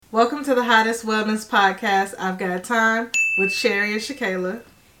Welcome to the Hottest Wellness Podcast. I've got time with Sherry and Shakayla.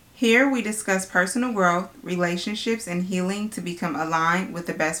 Here we discuss personal growth, relationships, and healing to become aligned with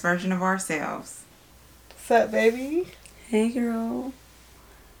the best version of ourselves. What's up, baby? Hey, girl.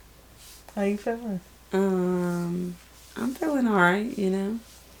 How you feeling? I'm feeling alright, you know?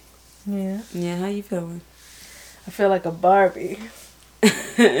 Yeah. Yeah, how you feeling? I feel like a Barbie.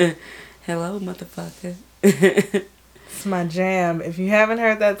 Hello, motherfucker. It's my jam. If you haven't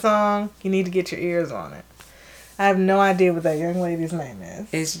heard that song, you need to get your ears on it. I have no idea what that young lady's name is.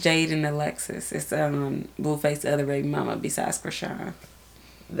 It's Jade and Alexis. It's Blueface, the other baby mama besides Krishan.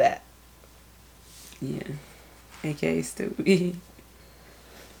 That. Yeah. AKA Stupid.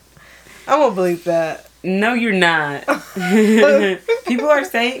 I'm gonna bleep that. No, you're not. People are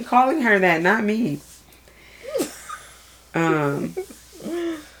calling her that, not me.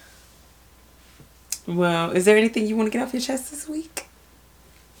 Well, is there anything you want to get off your chest this week?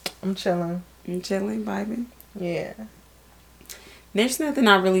 I'm chilling. I'm chilling, vibing. Yeah. There's nothing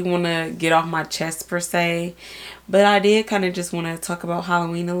I really want to get off my chest per se, but I did kind of just want to talk about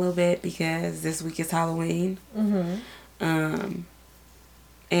Halloween a little bit because this week is Halloween. And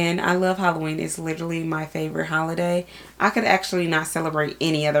I love Halloween. It's literally my favorite holiday. I could actually not celebrate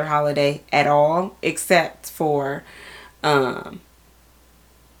any other holiday at all except for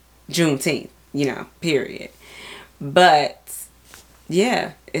Juneteenth, period. But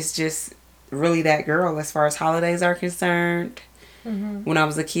yeah, it's just really that girl as far as holidays are concerned. When I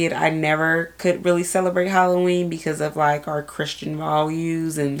was a kid, I never could really celebrate Halloween because of like our Christian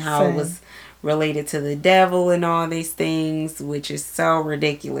values and how it was related to the devil and all these things, which is so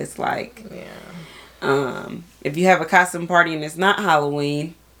ridiculous. Like, if you have a costume party and it's not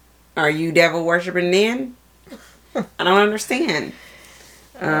Halloween, are you devil worshiping then? I don't understand.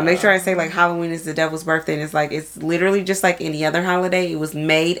 They try to say like Halloween is the devil's birthday, and it's literally just like any other holiday. It was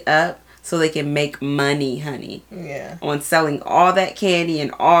made up so they can make money, honey. Yeah. On selling all that candy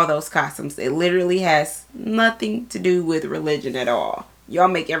and all those costumes. It literally has nothing to do with religion at all. Y'all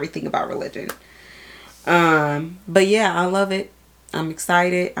make everything about religion. But yeah, I love it. I'm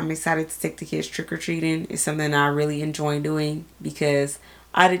excited. I'm excited to take the kids trick-or-treating. It's something I really enjoy doing because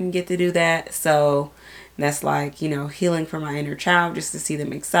I didn't get to do that. So that's like, healing for my inner child just to see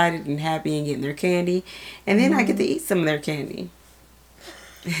them excited and happy and getting their candy. And then I get to eat some of their candy.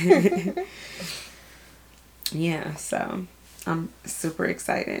 Yeah, so I'm super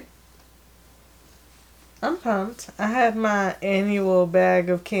excited. I'm pumped. I had my annual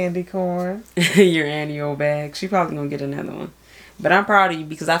bag of candy corn. Your annual bag. She probably gonna get another one. But I'm proud of you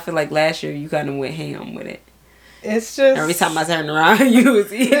because I feel like last year you kind of went ham with it. It's just... Every time I turned around, you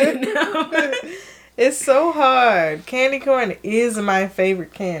was eating them. It's so hard. Candy corn is my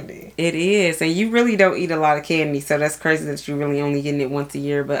favorite candy. It is. And you really don't eat a lot of candy. So that's crazy that you're really only getting it once a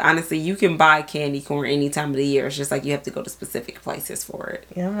year. But honestly, you can buy candy corn any time of the year. It's just like you have to go to specific places for it.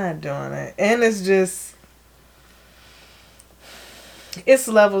 Yeah, I'm not doing it. And it's just... It's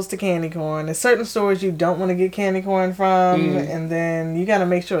levels to candy corn. There's certain stores you don't want to get candy corn from. And then you got to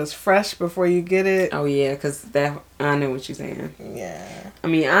make sure it's fresh before you get it. Oh, yeah. Because I know what you're saying. Yeah. I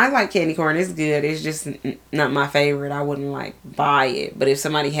mean, I like candy corn. It's good. It's just not my favorite. I wouldn't, buy it. But if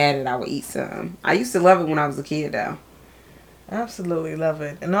somebody had it, I would eat some. I used to love it when I was a kid, though. Absolutely love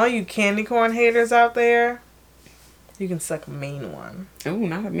it. And all you candy corn haters out there, you can suck a mean one. Oh,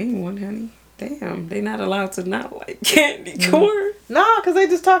 not a mean one, honey. Damn, they not allowed to not like candy corn. No, because they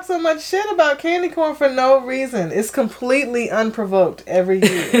just talk so much shit about candy corn for no reason. It's completely unprovoked every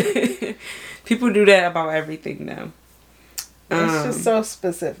year. People do that about everything now. It's just so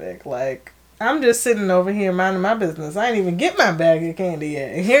specific. Like, I'm just sitting over here minding my business. I ain't even get my bag of candy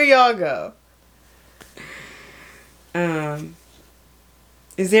yet. And here y'all go.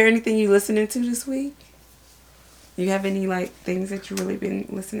 Is there anything you listening to this week? You have any things that you really been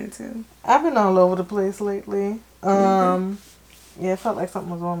listening to? I've been all over the place lately. Yeah, it felt like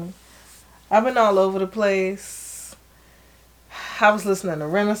something was on me. I've been all over the place. I was listening to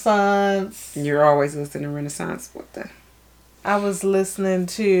Renaissance. You're always listening to Renaissance. What the? I was listening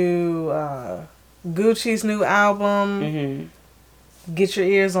to Gucci's new album. Get your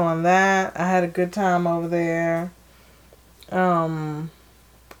ears on that. I had a good time over there.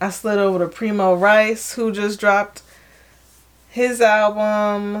 I slid over to Primo Rice, who just dropped his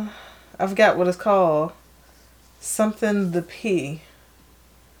album. I forgot what it's called. Something the P.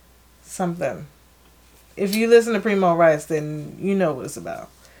 Something. If you listen to Primo Rice, then you know what it's about.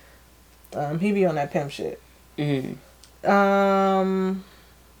 He be on that pimp shit. Yeah,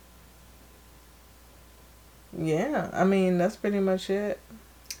 I mean, that's pretty much it.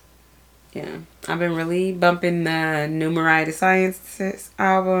 Yeah. I've been really bumping the new Mariah the Scientist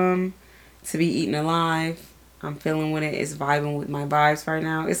album, To Be Eaten Alive. I'm feeling with it. It's vibing with my vibes right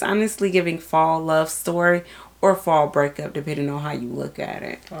now. It's honestly giving fall love story or fall breakup, depending on how you look at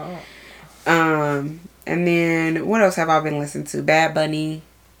it. Oh. And then what else have I been listening to? Bad Bunny.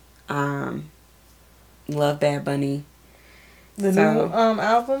 Love Bad Bunny. The new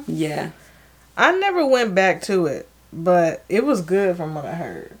album? Yeah. I never went back to it, but it was good from what I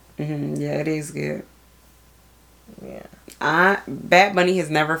heard. Yeah, it is good. Yeah. Bad Bunny has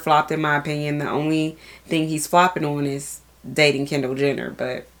never flopped in my opinion. The only thing he's flopping on is dating Kendall Jenner,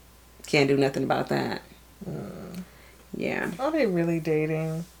 but can't do nothing about that. Yeah. Are they really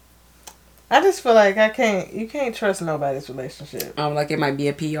dating? I just feel like you can't trust nobody's relationship. Like it might be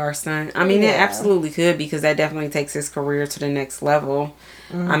a PR stunt. I mean, it absolutely could, because that definitely takes his career to the next level.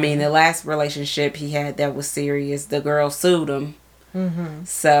 I mean, the last relationship he had that was serious, the girl sued him.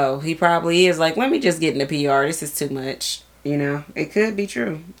 So he probably is like, let me just get in the PR. This is too much. You know, it could be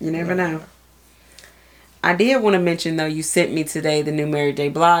true. You never know. I did want to mention, though, you sent me today the new Mary J.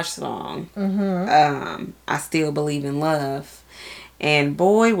 Blige song. I Still Believe in Love. And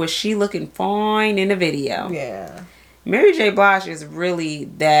boy, was she looking fine in the video. Yeah. Mary J. Blige is really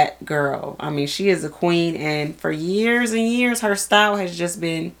that girl. I mean, she is a queen. And for years and years, her style has just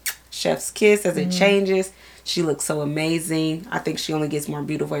been chef's kiss as it changes. She looks so amazing. I think she only gets more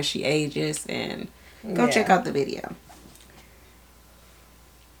beautiful as she ages. And go check out the video.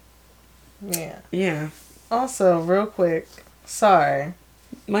 Yeah. Also, real quick, sorry.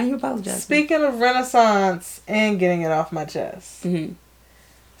 Why you apologize? Speaking of Renaissance and getting it off my chest.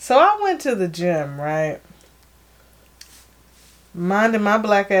 So I went to the gym, right? Minding my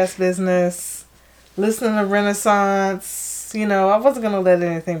black ass business, listening to Renaissance. You know, I wasn't going to let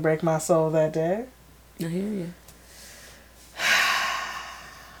anything break my soul that day. I hear you.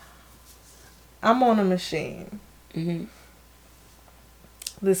 I'm on a machine.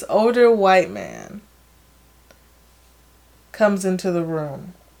 This older white man comes into the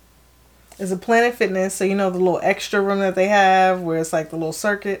room. It's a Planet Fitness, so you know the little extra room that they have where it's like the little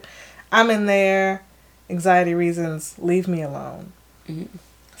circuit. I'm in there. Anxiety reasons, leave me alone.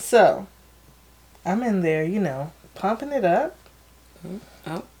 So, I'm in there, you know, pumping it up.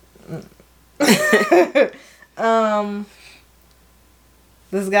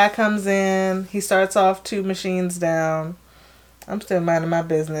 This guy comes in. He starts off 2 machines down. I'm still minding my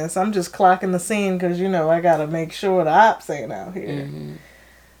business. I'm just clocking the scene because, you know, I got to make sure the ops ain't out here.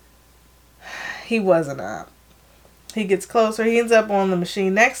 He wasn't op. He gets closer. He ends up on the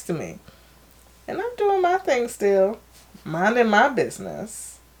machine next to me. And I'm doing my thing still. Minding my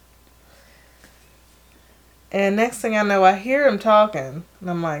business. And next thing I know, I hear him talking. And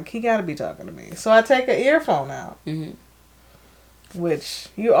I'm like, he got to be talking to me. So I take an earphone out. Which,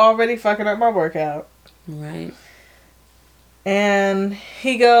 you already fucking up my workout. Right. And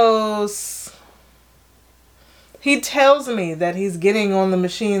he goes... He tells me that he's getting on the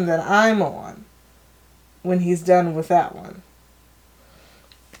machine that I'm on when he's done with that one.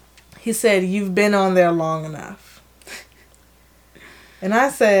 He said, you've been on there long enough. And I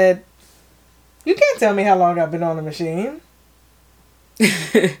said, you can't tell me how long I've been on the machine.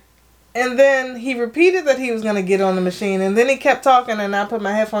 And then he repeated that he was going to get on the machine. And then he kept talking and I put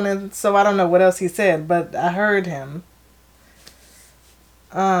my headphone in. So I don't know what else he said, but I heard him.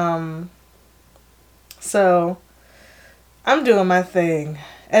 So I'm doing my thing.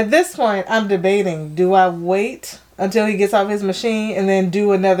 At this point, I'm debating, do I wait until he gets off his machine and then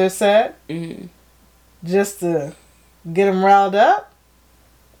do another set? Just to get him riled up?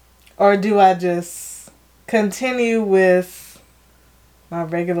 Or do I just continue with my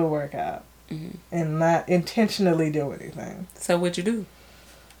regular workout and not intentionally do anything? So what'd you do?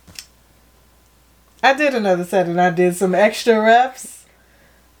 I did another set and I did some extra reps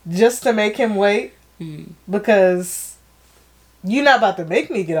just to make him wait. Because you're not about to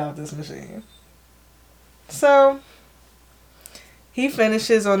make me get off this machine. So, he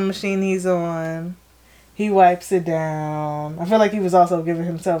finishes on the machine he's on. He wipes it down. I feel like he was also giving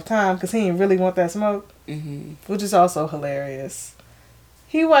himself time because he didn't really want that smoke. Which is also hilarious.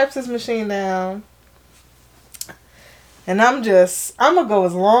 He wipes his machine down. And I'm going to go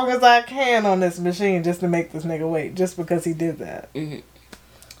as long as I can on this machine just to make this nigga wait. Just because he did that.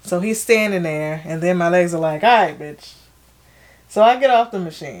 So he's standing there, and then my legs are like, all right, bitch. So I get off the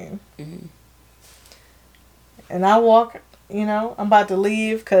machine. And I walk, you know, I'm about to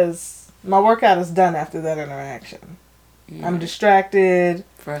leave because my workout is done after that interaction. I'm distracted.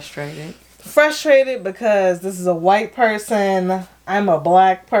 Frustrated Frustrated because this is a white person. I'm a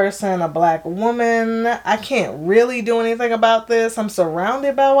black person, a black woman. I can't really do anything about this. I'm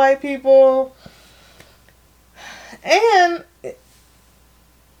surrounded by white people. And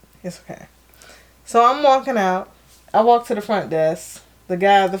it's okay. So I'm walking out. I walk to the front desk. The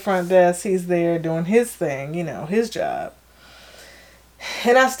guy at the front desk, he's there doing his thing, you know, his job.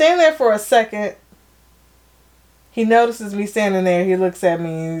 And I stand there for a second. He notices me standing there. He looks at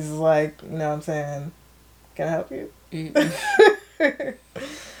me. He's like, you know what I'm saying? Can I help you?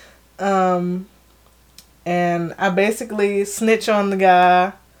 And I basically snitch on the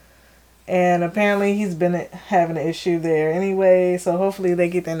guy. And apparently he's been having an issue there anyway. So hopefully they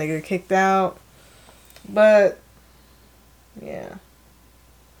get that nigga kicked out. But, yeah.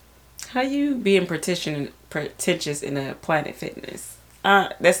 How you being pretentious in a Planet Fitness?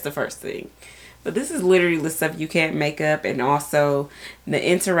 That's the first thing. But this is literally the stuff you can't make up, and also the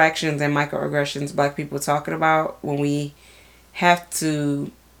interactions and microaggressions black people talking about when we have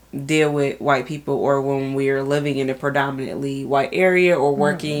to deal with white people, or when we're living in a predominantly white area or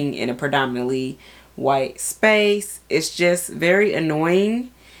working in a predominantly white space. It's just very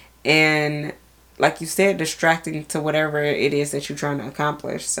annoying and, like you said, distracting to whatever it is that you're trying to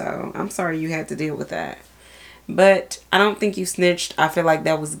accomplish. So I'm sorry you had to deal with that. But I don't think you snitched. I feel like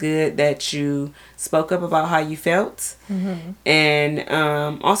that was good that you spoke up about how you felt. And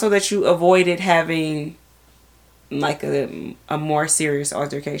also that you avoided having like a more serious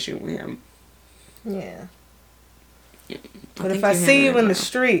altercation with him. Yeah. But if I see you in the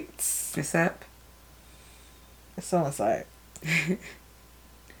streets, what's up? It's on site.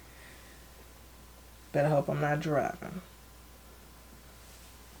 Better hope I'm not driving.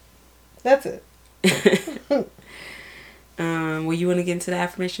 That's it. Well, you want to get into the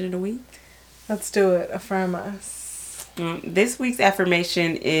affirmation of the week? Let's do it. Affirm us. This week's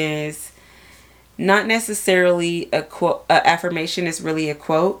affirmation is not necessarily a quote. Affirmation is really a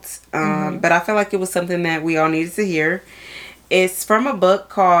quote, but I feel like it was something that we all needed to hear. It's from a book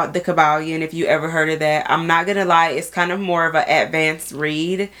called The Kabbalion, if you ever heard of that. I'm not going to lie, it's kind of more of an advanced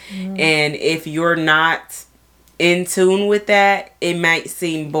read. And if you're not in tune with that, it might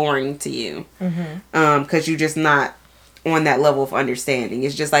seem boring to you. Because you're just not on that level of understanding.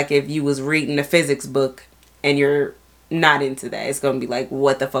 It's just like if you was reading a physics book and you're not into that. It's going to be like,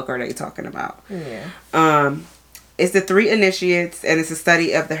 what the fuck are they talking about? Yeah. It's the Three Initiates, and it's a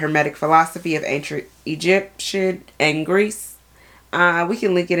study of the Hermetic philosophy of ancient Egyptian and Greece. We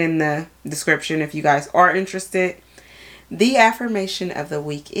can link it in the description if you guys are interested. The affirmation of the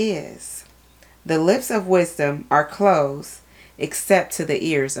week is, the lips of wisdom are closed except to the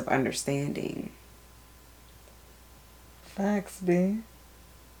ears of understanding. Facts, B.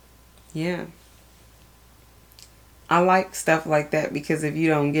 Yeah. I like stuff like that because if you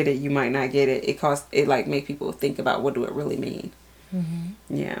don't get it, you might not get it. It like make people think about what do it really mean.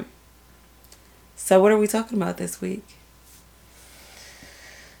 Yeah. So what are we talking about this week?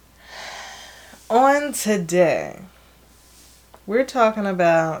 On today, we're talking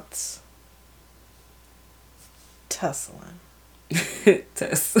about tussling.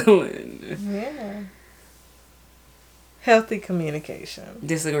 Tussling. Yeah. Healthy communication.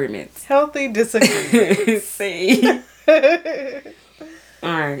 Disagreements. Healthy disagreements. See.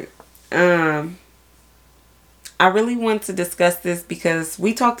 Alright. I really want to discuss this because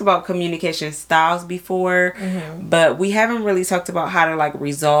we talked about communication styles before, but we haven't really talked about how to like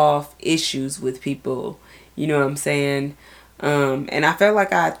resolve issues with people. You know what I'm saying? And I felt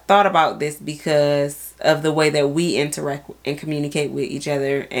like I thought about this because of the way that we interact and communicate with each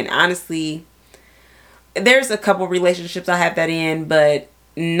other. And honestly, there's a couple relationships I have that in, but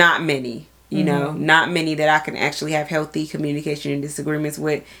not many. You know, not many that I can actually have healthy communication and disagreements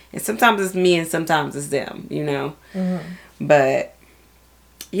with. And sometimes it's me and sometimes it's them, you know. But,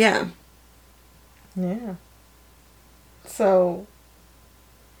 yeah. Yeah. So,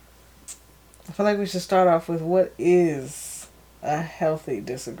 I feel like we should start off with what is a healthy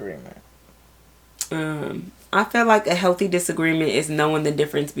disagreement? I feel like a healthy disagreement is knowing the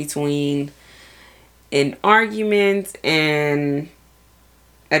difference between an argument and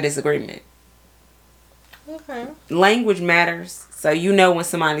a disagreement. Okay. Language matters. So you know when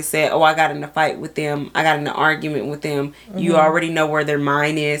somebody said, oh, I got in a fight with them, I got in an argument with them, you already know where their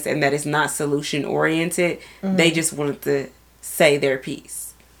mind is and that it's not solution oriented. They just wanted to say their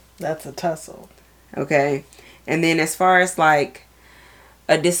piece. That's a tussle. Okay. And then as far as like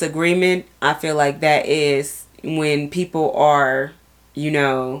a disagreement, I feel like that is when people are, you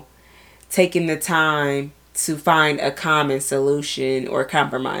know, taking the time to find a common solution or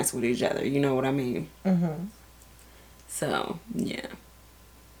compromise with each other. You know what I mean? So, yeah.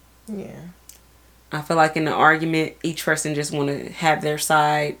 Yeah. I feel like in an argument, each person just want to have their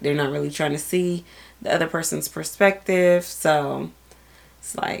side. They're not really trying to see the other person's perspective. So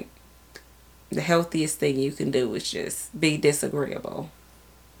it's like the healthiest thing you can do is just be disagreeable.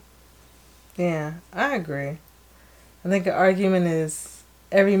 Yeah, I agree. I think an argument is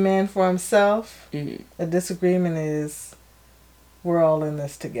every man for himself. Mm-hmm. A disagreement is we're all in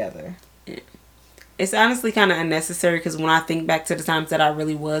this together. Yeah. It's honestly kind of unnecessary because when I think back to the times that I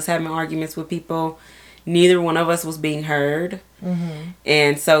really was having arguments with people, neither one of us was being heard. Mm-hmm.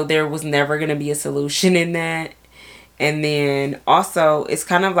 And so there was never going to be a solution in that. And then also, it's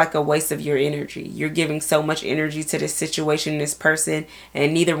kind of like a waste of your energy. You're giving so much energy to this situation, this person,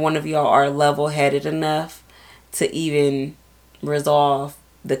 and neither one of y'all are level-headed enough to even resolve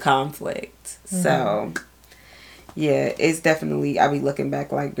the conflict. Mm-hmm. So, yeah, it's definitely, I be looking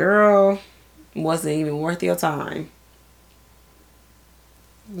back like, girl, wasn't even worth your time.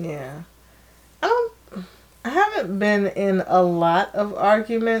 Yeah. I haven't been in a lot of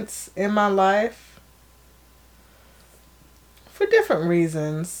arguments in my life. For different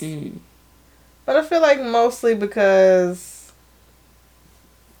reasons. Mm. But I feel like mostly because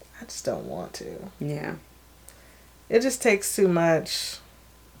I just don't want to. Yeah. It just takes too much.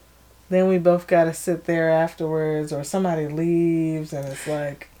 Then we both got to sit there afterwards, or somebody leaves and it's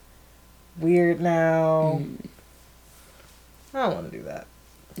like weird now. I don't want to do that.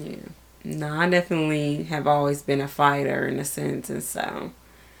 Yeah. No, I definitely have always been a fighter in a sense, and so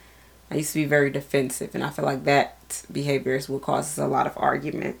I used to be very defensive, and I feel like that behavior is what causes a lot of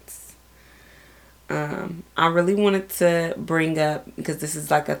arguments. I really wanted to bring up, because this is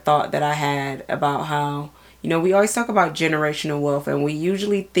like a thought that I had about how, we always talk about generational wealth, and we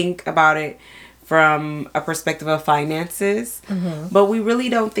usually think about it from a perspective of finances, but we really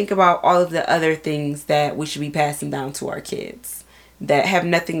don't think about all of the other things that we should be passing down to our kids that have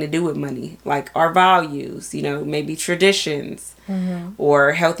nothing to do with money, like our values, maybe traditions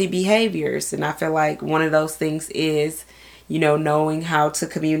or healthy behaviors. And I feel like one of those things is, knowing how to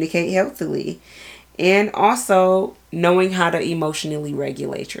communicate healthily, and also knowing how to emotionally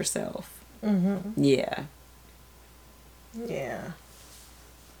regulate yourself. Yeah. Yeah.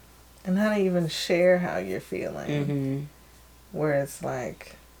 And how to even share how you're feeling. Where it's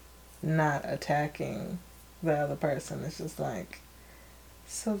like not attacking the other person. It's just like,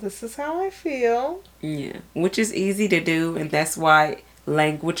 so this is how I feel. Yeah. Which is easy to do, and that's why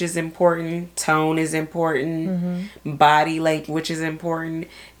language is important, tone is important, body language is important,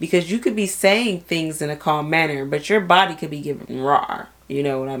 because you could be saying things in a calm manner, but your body could be giving raw. You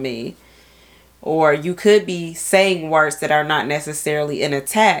know what I mean? Or you could be saying words that are not necessarily an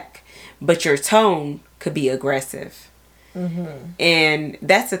attack, but your tone could be aggressive. And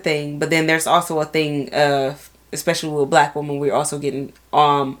that's a thing. But then there's also a thing of, especially with Black women, we're also getting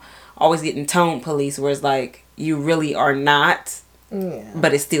always getting tone police, where it's like you really are not,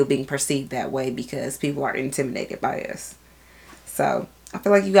 but it's still being perceived that way because people are intimidated by us. So I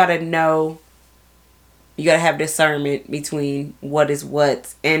feel like you gotta have discernment between what is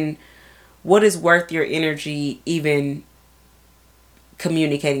what and what is worth your energy, even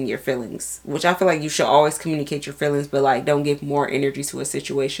communicating your feelings, which I feel like you should always communicate your feelings, but like don't give more energy to a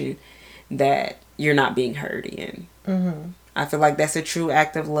situation that you're not being heard in. I feel like that's a true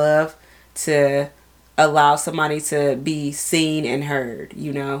act of love, to allow somebody to be seen and heard,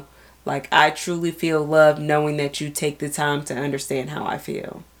 like I truly feel love knowing that you take the time to understand how I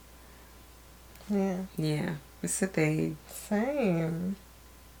feel. Yeah, it's a thing. Same.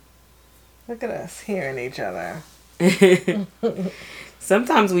 Look at us hearing each other.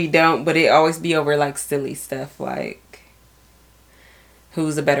 Sometimes we don't, but it always be over like silly stuff, like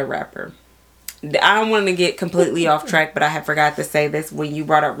who's a better rapper. I don't want to get completely off track, but I had forgot to say this when you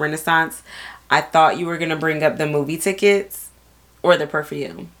brought up Renaissance. I thought you were going to bring up the movie tickets or the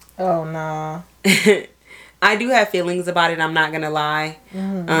perfume. Oh, nah. I do have feelings about it, I'm not going to lie.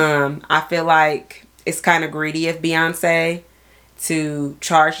 I feel like it's kind of greedy of Beyonce to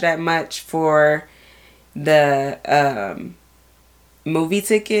charge that much for the movie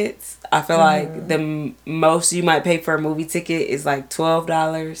tickets. I feel like the most you might pay for a movie ticket is like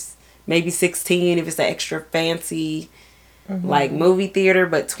 $12, maybe $16 if it's an extra fancy like movie theater,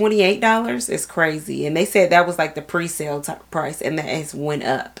 but $28 is crazy. And they said that was like the pre-sale price, and that has went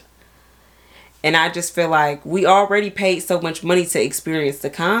up. And I just feel like we already paid so much money to experience the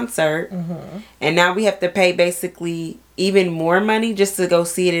concert, and now we have to pay basically even more money just to go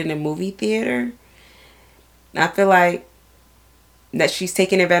see it in a movie theater. I feel like that she's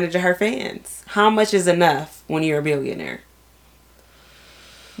taking advantage of her fans. How much is enough when you're a billionaire?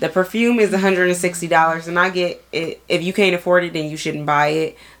 The perfume is $160, and I get it. If you can't afford it, then you shouldn't buy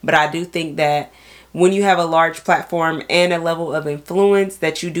it. But I do think that when you have a large platform and a level of influence,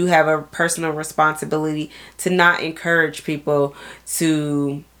 that you do have a personal responsibility to not encourage people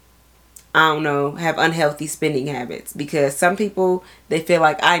to, I don't know, have unhealthy spending habits. Because some people, they feel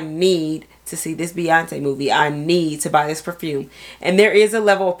like, I need to see this Beyonce movie, I need to buy this perfume. And there is a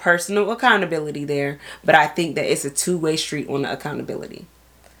level of personal accountability there, but I think that it's a two-way street on the accountability.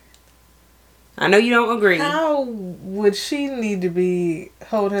 I know you don't agree. How would she need to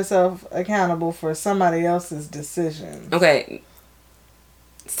hold herself accountable for somebody else's decision? Okay.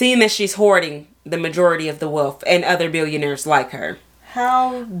 Seeing that she's hoarding the majority of the wealth and other billionaires like her.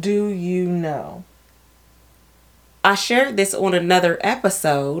 How do you know? I shared this on another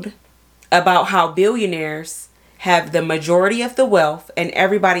episode about how billionaires have the majority of the wealth and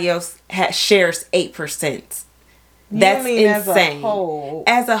everybody else shares 8%. That's insane. As a whole.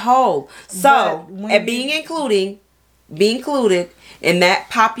 As a whole. So, being included in that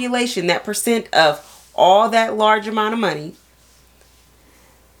population, that percent of all that large amount of money,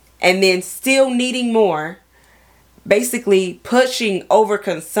 and then still needing more, basically pushing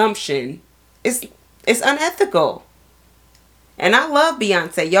overconsumption, it's unethical. And I love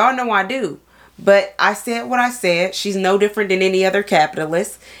Beyonce. Y'all know I do. But I said what I said. She's no different than any other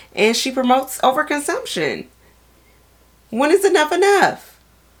capitalist. And she promotes overconsumption. When is enough enough?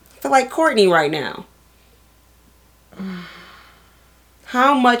 I feel like Courtney right now.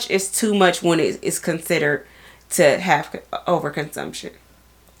 How much is too much when it is considered to have overconsumption?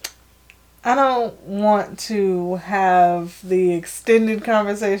 I don't want to have the extended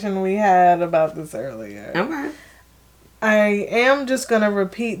conversation we had about this earlier. Okay. I am just going to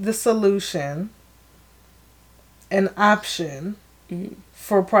repeat the solution. An option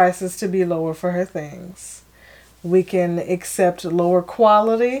for prices to be lower for her things. We can accept lower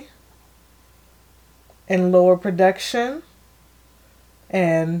quality and lower production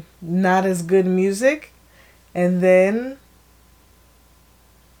and not as good music, and then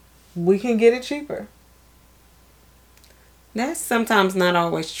we can get it cheaper. That's sometimes not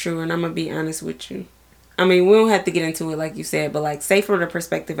always true, and I'm going to be honest with you. I mean, we don't have to get into it like you said, but like, say from the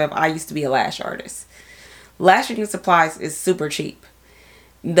perspective of, I used to be a lash artist. Lashing supplies is super cheap.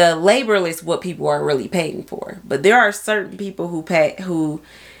 The labor is what people are really paying for. But there are certain people who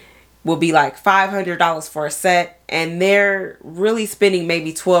will be like $500 for a set, and they're really spending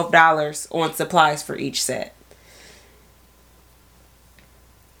maybe $12 on supplies for each set.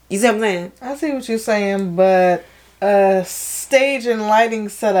 You see what I'm saying? I see what you're saying, but a stage and lighting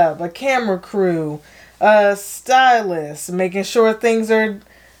setup, a camera crew, a stylist, making sure things are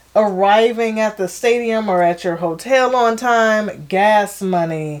arriving at the stadium or at your hotel on time, gas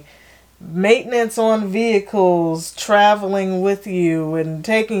money, maintenance on vehicles, traveling with you and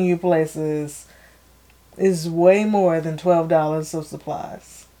taking you places is way more than $12 of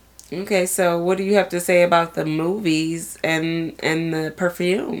supplies. Okay, so what do you have to say about the movies and the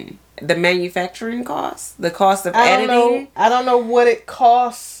perfume? The manufacturing costs? The cost of editing? I don't know what it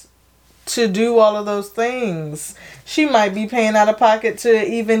costs to do all of those things. She might be paying out of pocket to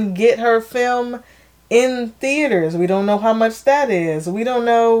even get her film in theaters. We don't know how much that is. We don't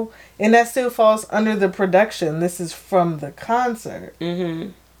know, and that still falls under the production. This is from the concert. Mm-hmm.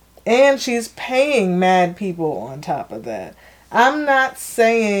 And she's paying mad people on top of that. I'm not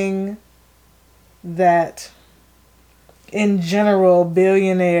saying that in general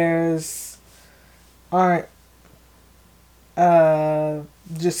billionaires aren't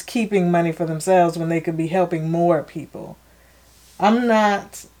just keeping money for themselves when they could be helping more people. I'm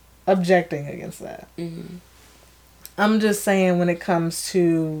not objecting against that. Mm-hmm. I'm just saying when it comes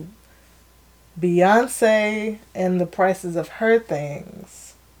to Beyonce and the prices of her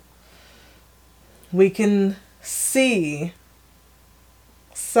things, we can see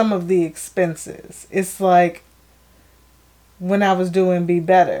some of the expenses. It's like when I was doing Be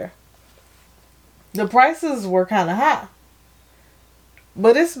Better, the prices were kind of high.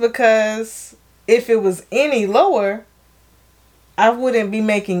 But it's because if it was any lower, I wouldn't be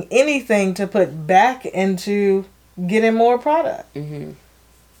making anything to put back into getting more product. Mm-hmm.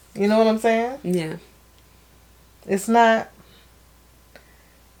 You know what I'm saying? Yeah. It's not...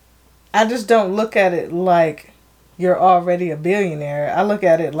 I just don't look at it like you're already a billionaire. I look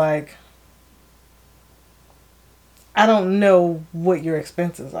at it like I don't know what your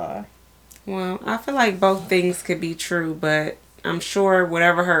expenses are. Well, I feel like both things could be true, but I'm sure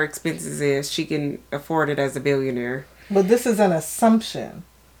whatever her expenses is, she can afford it as a billionaire. But this is an assumption.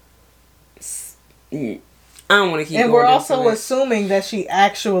 I don't want to keep going. And we're also assuming that she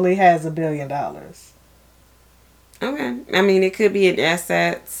actually has $1 billion. Okay. I mean, it could be in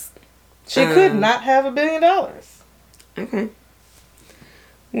assets. She could not have $1 billion. Okay.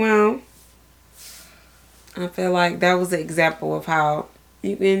 Well, I feel like that was an example of how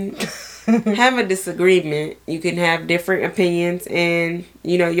you can have a disagreement. You can have different opinions, and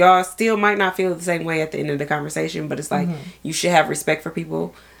you know, y'all still might not feel the same way at the end of the conversation, but it's like you should have respect for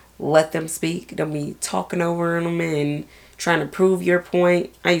people. Let them speak. Don't be talking over them and trying to prove your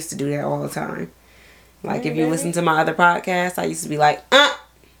point. I used to do that all the time. Like, if you listen to my other podcasts, I used to be like,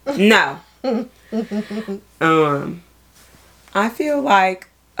 no. I feel like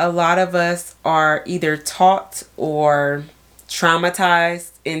a lot of us are either taught or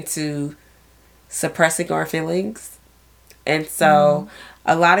traumatized into suppressing our feelings. And so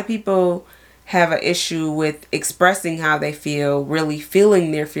a lot of people have an issue with expressing how they feel, really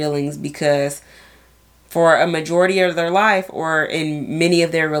feeling their feelings, because for a majority of their life or in many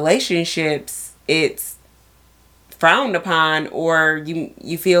of their relationships, it's frowned upon, or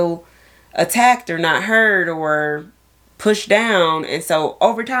you feel attacked or not heard or pushed down. And so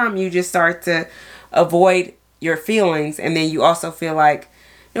over time you just start to avoid your feelings, and then you also feel like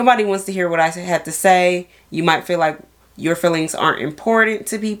nobody wants to hear what I have to say. You might feel like your feelings aren't important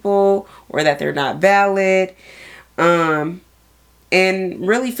to people, or that they're not valid. And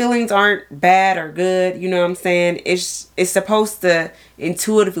really, feelings aren't bad or good, you know what I'm saying? It's supposed to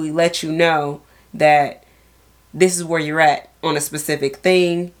intuitively let you know that this is where you're at on a specific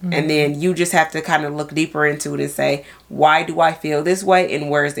thing. And then you just have to kind of look deeper into it and say, why do I feel this way, and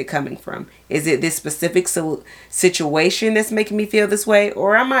where is it coming from? Is it this specific situation that's making me feel this way,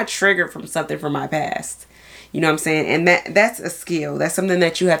 or am I triggered from something from my past? You know what I'm saying? And that's a skill. That's something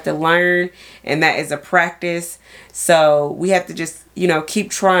that you have to learn, and that is a practice. So we have to just, you know, keep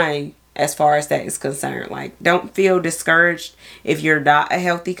trying as far as that is concerned. Like, don't feel discouraged if you're not a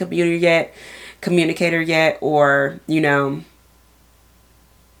healthy communicator yet, or, you know,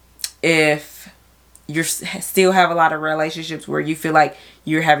 if you still have a lot of relationships where you feel like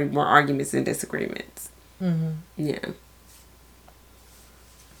you're having more arguments and disagreements. Yeah.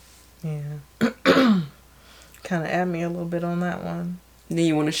 Kind of add me a little bit on that one. Do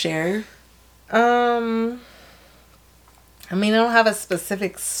you want to share? I mean, I don't have a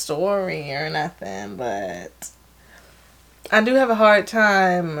specific story or nothing, but I do have a hard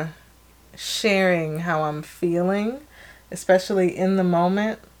time sharing how I'm feeling, especially in the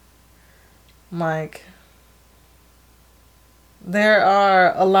moment. Like, there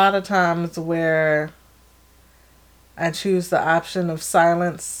are a lot of times where I choose the option of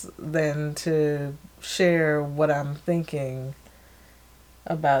silence than to share what I'm thinking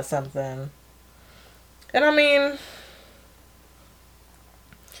about something. And I mean,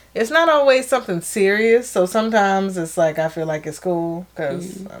 it's not always something serious, so sometimes it's like I feel like it's cool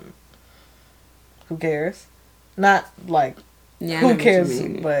because who cares? Not like who cares,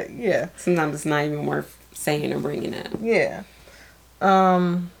 but yeah. Sometimes it's not even worth saying or bringing up. Yeah.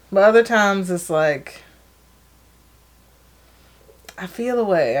 But other times it's like, I feel a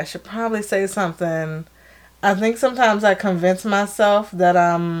way. I should probably say something. I think sometimes I convince myself that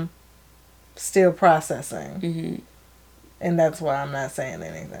I'm still processing. And that's why I'm not saying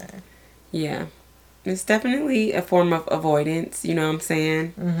anything. Yeah. It's definitely a form of avoidance, you know what I'm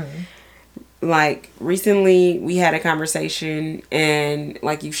saying? Like, recently we had a conversation, and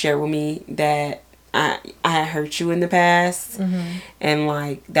like you shared with me that I had hurt you in the past. And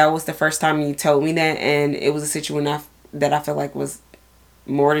like, that was the first time you told me that, and it was a situation that I feel like was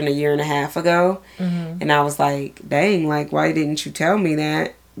more than a year and a half ago. And I was like, dang, like, why didn't you tell me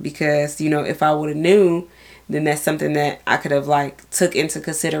that? Because, you know, if I would have knew, then that's something that I could have like took into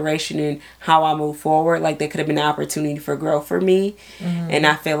consideration in how I move forward. Like, there could have been an opportunity for growth for me. And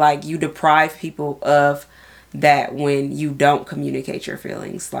I feel like you deprive people of that when you don't communicate your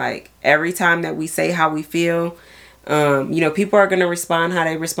feelings. Like, every time that we say how we feel, you know, people are going to respond how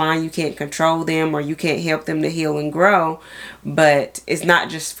they respond. You can't control them, or you can't help them to heal and grow. But it's not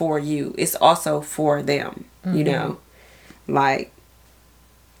just for you. It's also for them, you know. Like,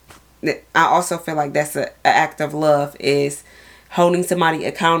 I also feel like that's an act of love, is holding somebody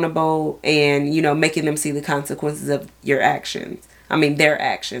accountable and, you know, making them see the consequences of your actions. I mean, their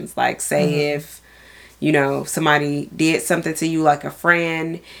actions. Like, say if, you know, somebody did something to you, like a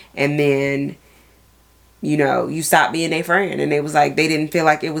friend, and then, you know, you stopped being their friend, and it was like they didn't feel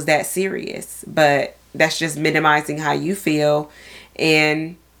like it was that serious. But that's just minimizing how you feel,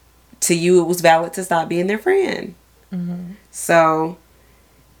 and to you it was valid to stop being their friend. So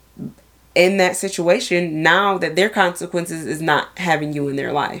in that situation, now that their consequences is not having you in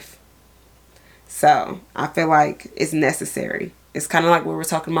their life. So I feel like it's necessary. It's kind of like what we were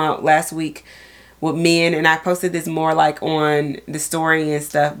talking about last week with men, and I posted this more like on the story and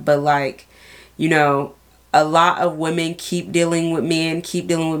stuff, but like, you know, a lot of women keep dealing with men, give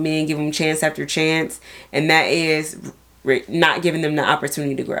them chance after chance, and that is not giving them the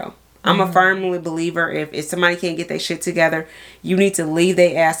opportunity to grow. I'm a firmly believer, if somebody can't get their shit together, you need to leave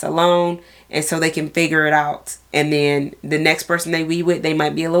their ass alone, and so they can figure it out. And then the next person they be with, they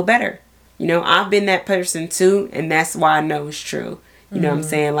might be a little better. You know, I've been that person too, and that's why I know it's true. You know what I'm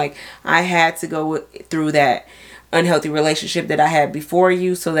saying? Like, I had to go through that unhealthy relationship that I had before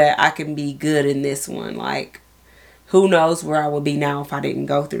you so that I can be good in this one. Like, who knows where I would be now if I didn't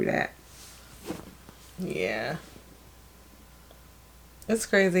go through that. Yeah. It's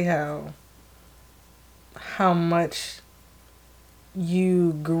crazy how much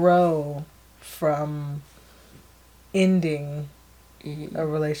you grow from ending a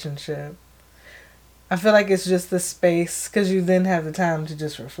relationship. I feel like it's just the space, because you then have the time to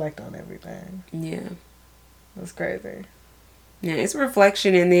just reflect on everything. Yeah. That's crazy. Yeah, it's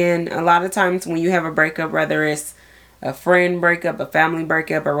reflection, and then a lot of times when you have a breakup, whether it's a friend breakup, a family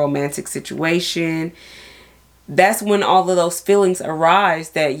breakup, a romantic situation, that's when all of those feelings arise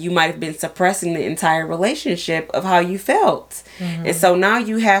that you might have been suppressing the entire relationship of how you felt. And so now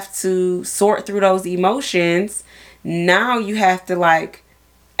you have to sort through those emotions. Now you have to, like,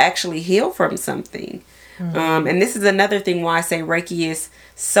 actually heal from something. And this is another thing why I say Reiki is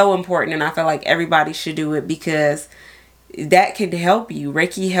so important, and I feel like everybody should do it, because that can help you.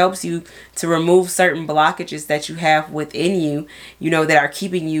 Reiki helps you to remove certain blockages that you have within you, you know, that are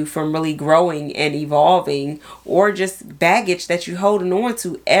keeping you from really growing and evolving, or just baggage that you're holding on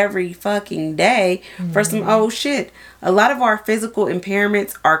to every fucking day for some old shit. A lot of our physical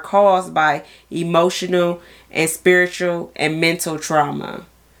impairments are caused by emotional and spiritual and mental trauma,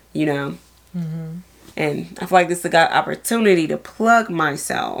 you know. And I feel like this is a good opportunity to plug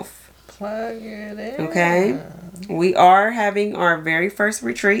myself. Plug it in. Okay. We are having our very first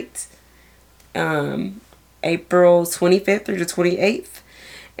retreat, April 25th through the 28th.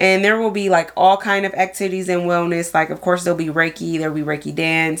 And there will be, like, all kind of activities and wellness. Like, of course, there'll be Reiki, there'll be Reiki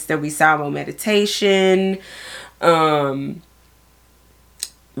dance, there'll be Salmo meditation,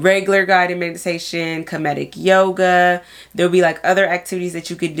 regular guided meditation, comedic yoga. There'll be, like, other activities that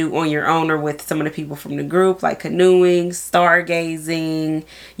you could do on your own or with some of the people from the group, like canoeing, stargazing.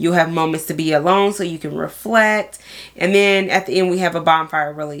 You'll have moments to be alone so you can reflect. And then at the end, we have a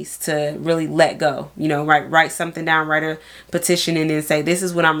bonfire release to really let go. You know, write something down, write a petition, and then say, this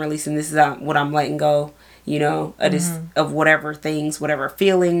is what I'm releasing, this is what I'm letting go, you know, of whatever things, whatever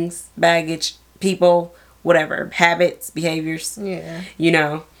feelings, baggage, people, whatever, habits, behaviors. Yeah. You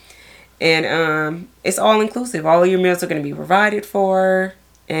know. And it's all inclusive. All of your meals are going to be provided for,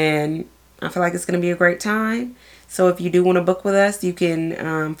 and I feel like it's going to be a great time. So if you do want to book with us, you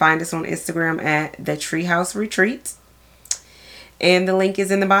can find us on Instagram at the Treehouse Retreat, and the link is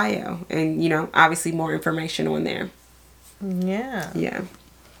in the bio, and, you know, obviously more information on there. Yeah.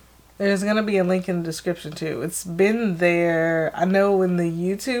 There's going to be a link in the description too. It's been there, I know, in the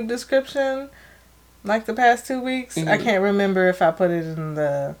YouTube description, like the past 2 weeks. I can't remember if I put it in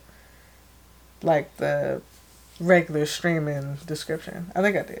the regular streaming description. I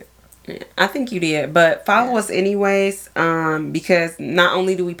think I did. Yeah, I think you did, but follow us anyways, because not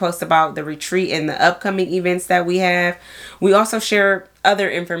only do we post about the retreat and the upcoming events that we have, we also share other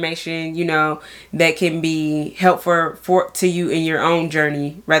information, you know, that can be helpful to you in your own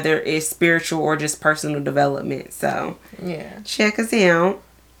journey, whether it's spiritual or just personal development. So yeah, check us out.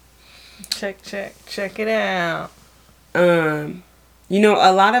 Check it out. You know,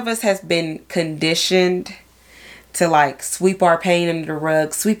 a lot of us has been conditioned to, like, sweep our pain under the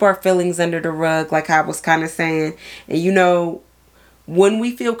rug, sweep our feelings under the rug, like I was kind of saying. And, you know, when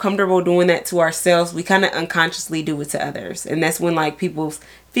we feel comfortable doing that to ourselves, we kind of unconsciously do it to others. And that's when, like, people's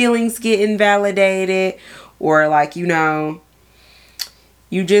feelings get invalidated, or, like, you know,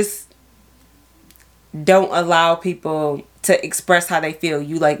 you just don't allow people to express how they feel.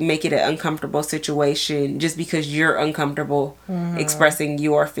 You, like, make it an uncomfortable situation just because you're uncomfortable expressing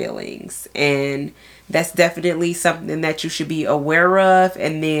your feelings. And that's definitely something that you should be aware of,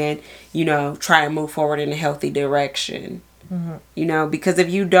 and then, you know, try and move forward in a healthy direction. You know, because if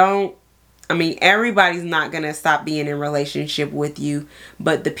you don't, I mean, everybody's not going to stop being in a relationship with you,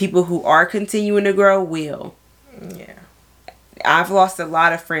 but the people who are continuing to grow will. Yeah. I've lost a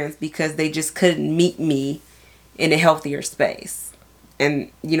lot of friends because they just couldn't meet me in a healthier space. And,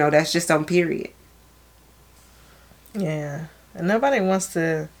 you know, that's just on period. Yeah. And nobody wants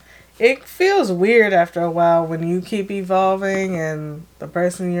to... It feels weird after a while when you keep evolving and the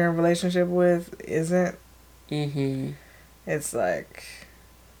person you're in a relationship with isn't. It's like...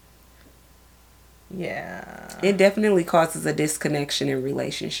 Yeah. It definitely causes a disconnection in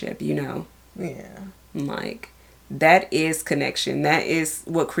relationship, you know. Yeah. Like, that is connection. That is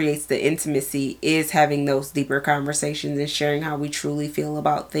what creates the intimacy, is having those deeper conversations and sharing how we truly feel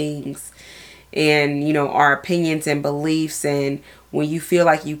about things and, you know, our opinions and beliefs. And when you feel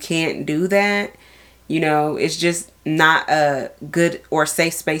like you can't do that, you know, it's just not a good or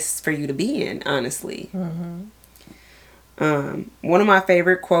safe space for you to be in, honestly. One of my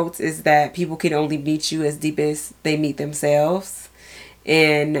favorite quotes is that people can only meet you as deep as they meet themselves.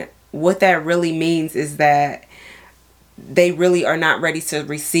 And what that really means is that they really are not ready to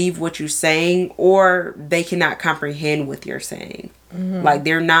receive what you're saying, or they cannot comprehend what you're saying. Like,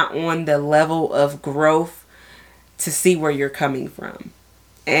 they're not on the level of growth to see where you're coming from.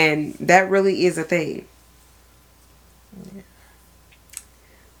 And that really is a thing. Yeah.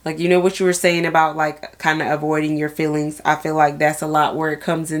 Like, you know what you were saying about, like, kind of avoiding your feelings? I feel like that's a lot where it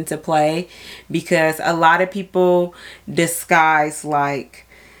comes into play, because a lot of people disguise, like,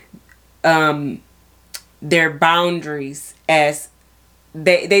 their boundaries as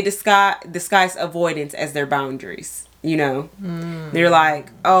they disguise avoidance as their boundaries. You know, they're like,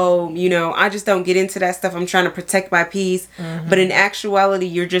 oh, you know, I just don't get into that stuff. I'm trying to protect my peace. But in actuality,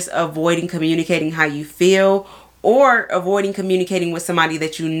 you're just avoiding communicating how you feel, or avoiding communicating with somebody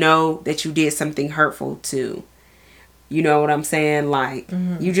that you know that you did something hurtful to. You know what I'm saying? Like,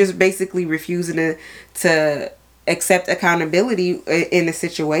 you just basically refusing to accept accountability in the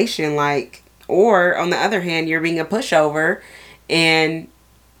situation. Like, or on the other hand, you're being a pushover and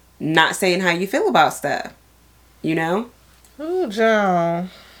not saying how you feel about stuff. You know? Ooh, Joe.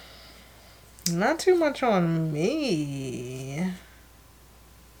 Not too much on me.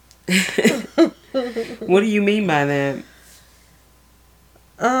 What do you mean by that?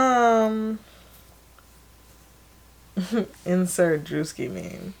 Insert Drewski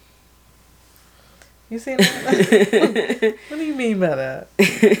meme. You seen that? What do you mean by that?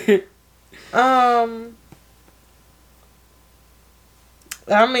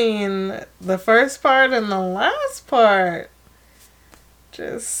 I mean, the first part and the last part,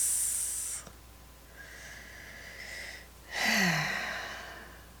 just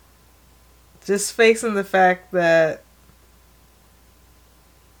facing the fact that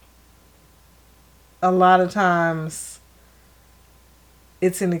a lot of times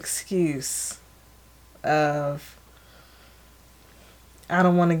it's an excuse of, I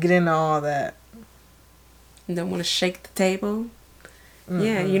don't want to get into all that. You don't want to shake the table?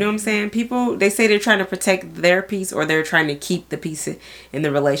 Yeah, you know what I'm saying? People, they say they're trying to protect their peace, or they're trying to keep the peace in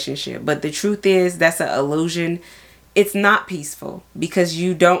the relationship. But the truth is, that's an illusion. It's not peaceful, because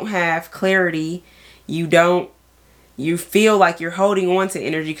you don't have clarity. You feel like you're holding on to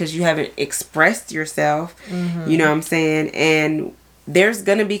energy because you haven't expressed yourself. You know what I'm saying? And there's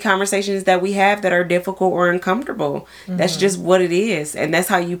going to be conversations that we have that are difficult or uncomfortable. That's just what it is. And that's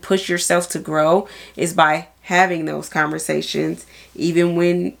how you push yourself to grow, is by having those conversations, even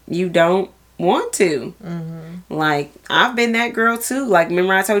when you don't want to. Like, I've been that girl too. Like,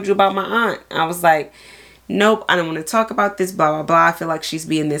 remember I told you about my aunt? I was like, nope, I don't want to talk about this, blah, blah, blah. I feel like she's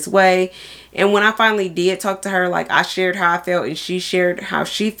being this way. And when I finally did talk to her, like, I shared how I felt and she shared how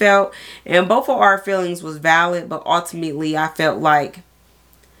she felt. And both of our feelings was valid, but ultimately I felt like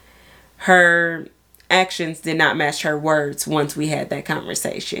her actions did not match her words once we had that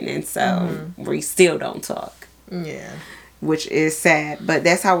conversation. And so we still don't talk. Yeah. Which is sad, but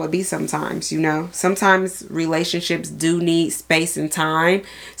that's how it be sometimes, you know. Sometimes relationships do need space and time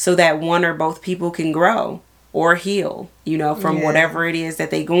so that one or both people can grow or heal, you know, from whatever it is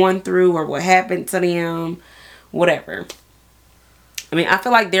that they going through or what happened to them, whatever. I mean, I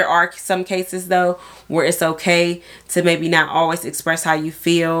feel like there are some cases though where it's okay to maybe not always express how you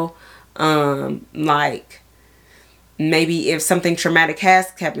feel. Like, maybe if something traumatic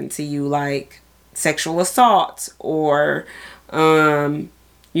has happened to you, like sexual assault, or you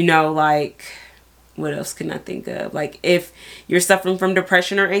know, like, what else can I think of? Like, if you're suffering from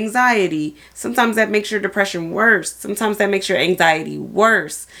depression or anxiety, sometimes that makes your depression worse. Sometimes that makes your anxiety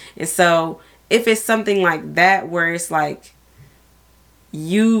worse. And so if it's something like that where it's like,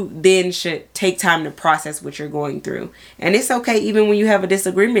 you then should take time to process what you're going through. And it's okay even when you have a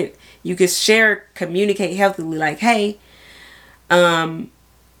disagreement. You can share, communicate healthily, like, hey, I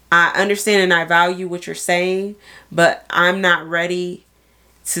understand and I value what you're saying, but I'm not ready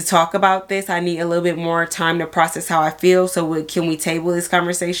to talk about this. I need a little bit more time to process how I feel. So can we table this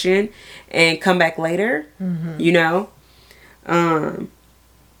conversation and come back later? You know? I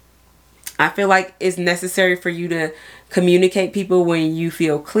feel like it's necessary for you to communicate people when you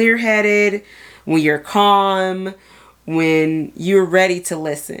feel clear-headed, when you're calm, when you're ready to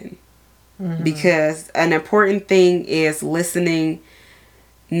listen. Because an important thing is listening,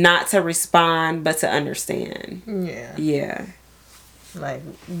 not to respond, but to understand. Yeah. Yeah. Like,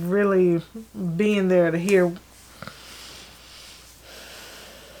 really being there to hear.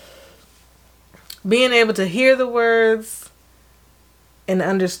 Being able to hear the words and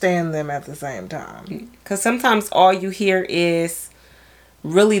understand them at the same time. Because sometimes all you hear is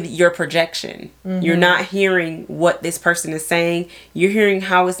really your projection. Mm-hmm. You're not hearing what this person is saying. You're hearing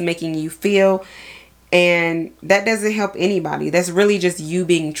how it's making you feel. And that doesn't help anybody. That's really just you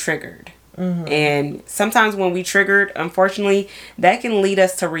being triggered. Mm-hmm. And sometimes when we triggered, unfortunately, that can lead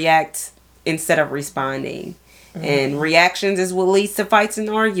us to react instead of responding. Mm-hmm. And reactions is what leads to fights and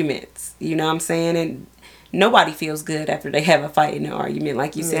arguments. You know what I'm saying? And nobody feels good after they have a fight and an argument.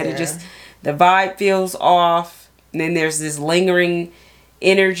 Like you said, Yeah. it just, the vibe feels off. And then there's this lingering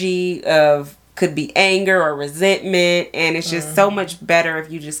energy of, could be anger or resentment. And it's just so much better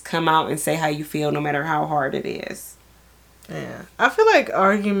if you just come out and say how you feel, no matter how hard it is. Yeah. I feel like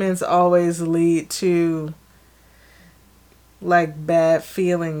arguments always lead to, like, bad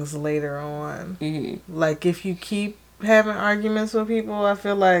feelings later on. Mm-hmm. Like, if you keep having arguments with people, I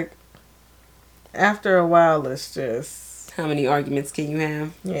feel like after a while it's just... How many arguments can you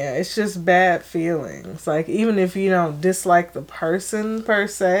have? Yeah, it's just bad feelings. Like, even if you don't dislike the person per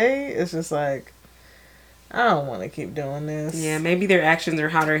se, it's just like, I don't want to keep doing this. Yeah, maybe their actions or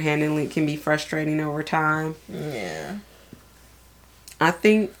how they're handling it can be frustrating over time. Yeah. I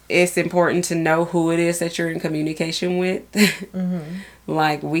think it's important to know who it is that you're in communication with. Mm-hmm.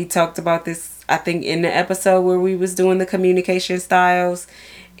 Like, we talked about this, I think, in the episode where we was doing the communication styles.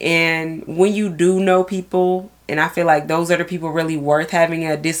 And when you do know people, and I feel like those are the people really worth having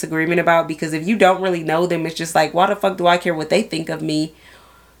a disagreement about, because if you don't really know them, it's just like, why the fuck do I care what they think of me?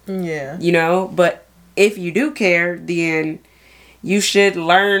 Yeah. You know? But if you do care, then you should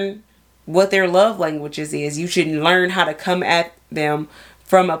learn what their love languages is. You should learn how to come at them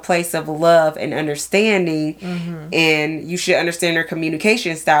from a place of love and understanding. Mm-hmm. And you should understand their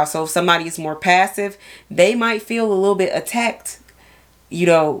communication style. So if somebody is more passive, they might feel a little bit attacked, you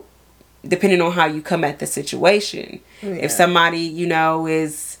know, depending on how you come at the situation. Yeah. If somebody, you know,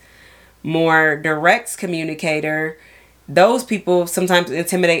 is more direct communicator, those people sometimes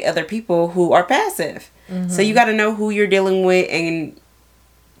intimidate other people who are passive. Mm-hmm. So you got to know who you're dealing with and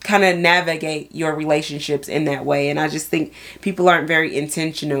kind of navigate your relationships in that way. And I just think people aren't very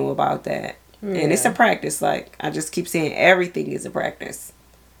intentional about that. Yeah. And it's a practice. Like, I just keep saying, everything is a practice.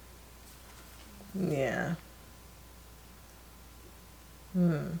 Yeah.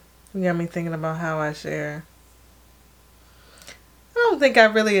 You got me thinking about how I share. I don't think I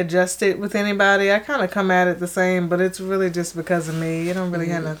really adjusted with anybody. I kind of come at it the same, but it's really just because of me. It don't really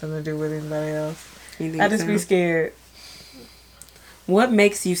have nothing to do with anybody else. I just be scared. What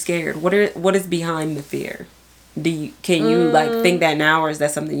makes you scared? What is behind the fear? Can you like think that now, or is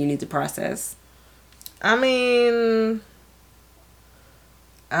that something you need to process? I mean,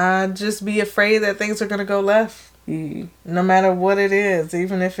 I just be afraid that things are gonna go left. Mm-hmm. No matter what it is,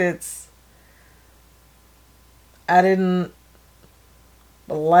 even if it's, I didn't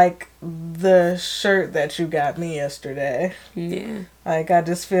like the shirt that you got me yesterday. Yeah. Like, I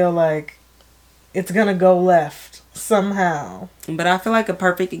just feel like it's gonna go left somehow. But I feel like a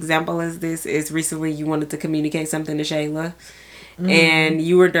perfect example is this is recently you wanted to communicate something to Shayla. And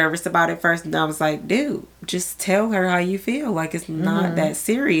you were nervous about it first, and I was like, dude, just tell her how you feel. Like, it's not that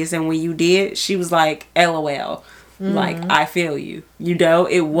serious. And when you did, she was like, LOL. Like, I feel you. You know,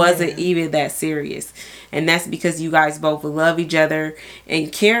 it wasn't even that serious. And that's because you guys both love each other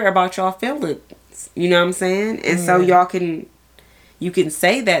and care about y'all feelings. You know what I'm saying? And so you can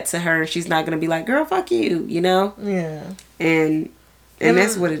say that to her. She's not going to be like, girl, fuck you, you know? Yeah. And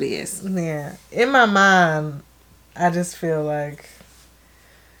that's what it is. Yeah. In my mind, I just feel like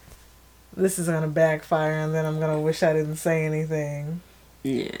this is going to backfire, and then I'm going to wish I didn't say anything.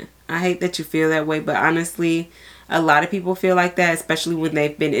 Yeah. I hate that you feel that way, but honestly, a lot of people feel like that, especially when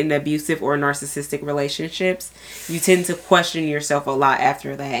they've been in abusive or narcissistic relationships. You tend to question yourself a lot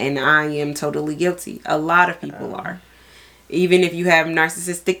after that, and I am totally guilty. A lot of people are. Even if you have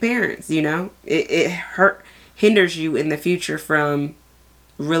narcissistic parents, you know, it hinders you in the future from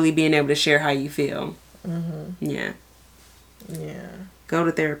really being able to share how you feel. Yeah. Yeah. Go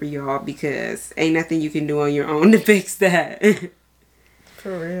to therapy, y'all, because ain't nothing you can do on your own to fix that.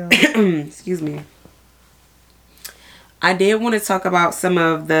 For real. Excuse me. I did want to talk about some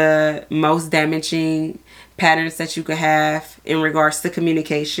of the most damaging patterns that you could have in regards to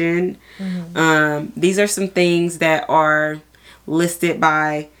communication. These are some things that are listed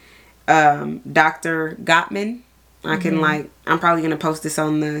by Dr. Gottman. I can I'm probably going to post this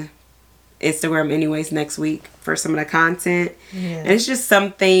on the Instagram anyways next week for some of the content. Yeah. And it's just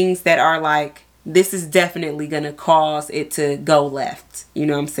some things that are like, this is definitely going to cause it to go left. You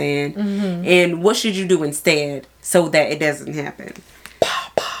know what I'm saying? Mm-hmm. And what should you do instead so that it doesn't happen?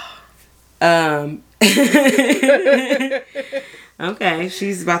 Okay,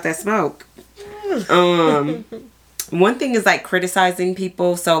 she's about that smoke. One thing is like criticizing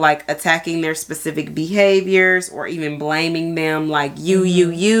people, so like attacking their specific behaviors or even blaming them, like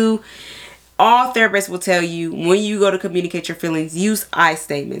you. All therapists will tell you when you go to communicate your feelings, use I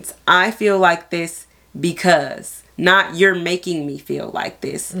statements. I feel like this because, not you're making me feel like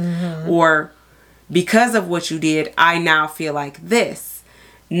this, or because of what you did, I now feel like this.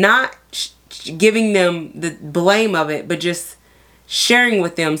 Not giving them the blame of it, but just sharing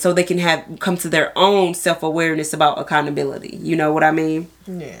with them so they can come to their own self-awareness about accountability. You know what I mean?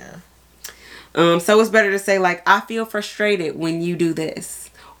 Yeah. So it's better to say like, I feel frustrated when you do this,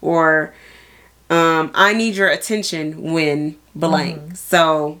 or I need your attention when blank.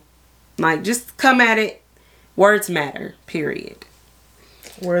 So like, just come at it. Words matter, period.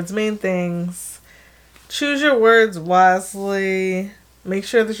 Words mean things. Choose your words wisely. Make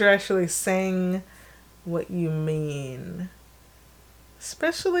sure that you're actually saying what you mean.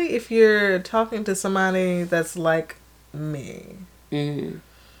 Especially if you're talking to somebody that's like me. Mm-hmm.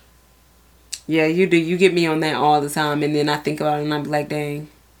 Yeah, you do. You get me on that all the time. And then I think about it and I'm like, dang.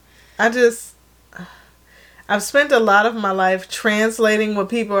 I've spent a lot of my life translating what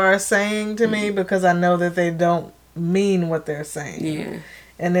people are saying to me because I know that they don't mean what they're saying. Yeah.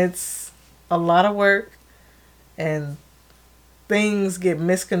 And it's a lot of work. And things get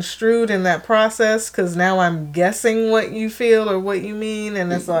misconstrued in that process because now I'm guessing what you feel or what you mean,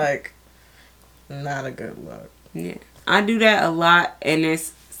 and it's like not a good look. Yeah, I do that a lot, and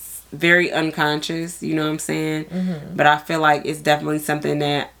it's very unconscious, you know what I'm saying? But I feel like it's definitely something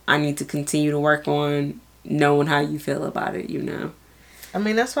that I need to continue to work on, knowing how you feel about it, you know. I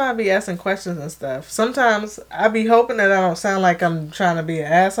mean, that's why I be asking questions and stuff. Sometimes I be hoping that I don't sound like I'm trying to be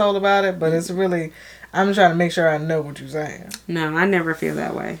an asshole about it, but it's really, I'm trying to make sure I know what you're saying. No, I never feel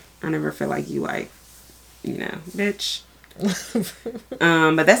that way. I never feel like you like, you know, bitch.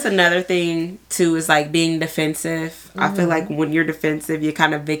 But that's another thing too, is like being defensive. I feel like when you're defensive, you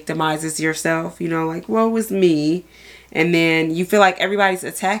kind of victimizes yourself, you know, like, woe is me. And then you feel like everybody's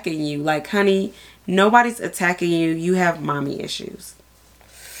attacking you. Like, honey, nobody's attacking you. You have mommy issues.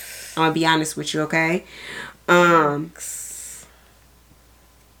 I'm gonna be honest with you, okay? And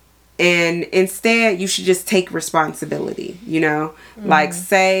instead, you should just take responsibility, you know? Like,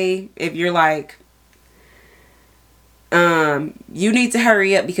 say, if you're like, you need to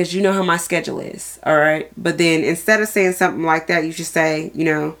hurry up because you know how my schedule is, all right? But then instead of saying something like that, you should say, you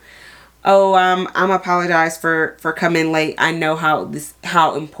know, oh, I'm apologize for coming late. I know how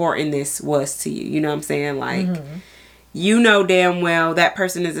important this was to you. You know what I'm saying? Like, you know damn well that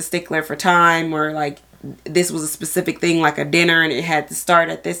person is a stickler for time, or like, this was a specific thing, like a dinner, and it had to start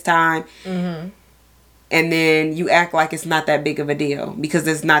at this time. And then you act like it's not that big of a deal because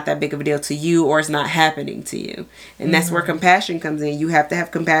it's not that big of a deal to you, or it's not happening to you. And that's where compassion comes in. You have to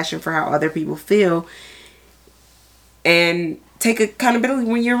have compassion for how other people feel and take accountability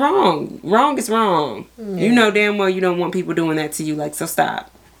when you're wrong. Wrong is wrong. You know damn well you don't want people doing that to you. Like, so stop.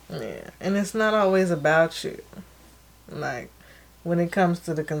 Yeah. And it's not always about you. Like, when it comes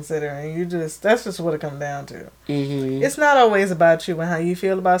to the considering, that's just what it comes down to. It's not always about you and how you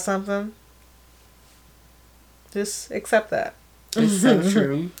feel about something. Just accept that. It's so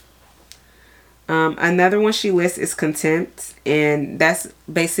true. Another one she lists is contempt, and that's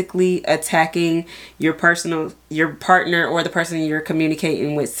basically attacking your partner or the person you're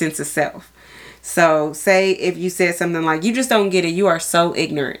communicating with sense of self. So say if you said something like, you just don't get it, you are so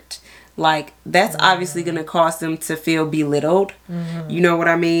ignorant. Like, that's obviously going to cause them to feel belittled. You know what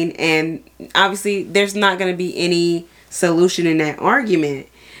I mean? And obviously there's not going to be any solution in that argument.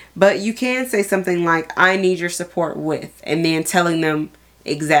 But you can say something like, I need your support with, and then telling them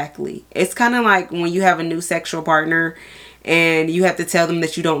exactly. It's kind of like when you have a new sexual partner and you have to tell them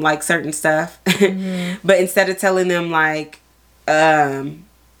that you don't like certain stuff. But instead of telling them like,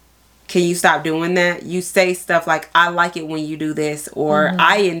 can you stop doing that? You say stuff like, I like it when you do this, or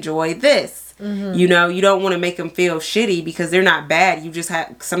I enjoy this. You know, you don't want to make them feel shitty because they're not bad. You just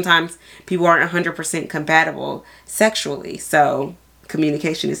sometimes people aren't 100% compatible sexually. So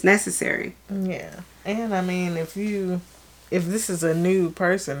communication is necessary. Yeah. And I mean, if this is a new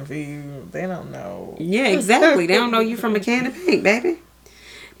person for you, they don't know. Yeah, exactly. They don't know you from a can of paint, baby.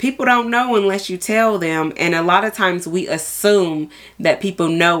 People don't know unless you tell them. And a lot of times we assume that people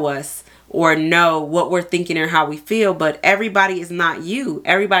know us or know what we're thinking or how we feel, but everybody is not you.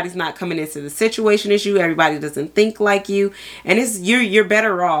 Everybody's not coming into the situation as you. Everybody doesn't think like you. And you're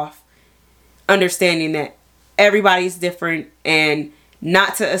better off understanding that everybody's different and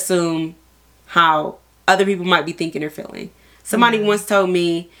not to assume how other people might be thinking or feeling. Somebody once told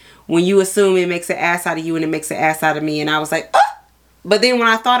me, when you assume, it makes an ass out of you and it makes an ass out of me. And I was like, oh! But then when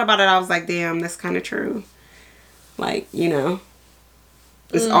I thought about it, I was like, damn, that's kind of true. Like,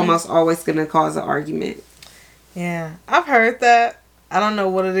 it's almost always going to cause an argument. Yeah, I've heard that. I don't know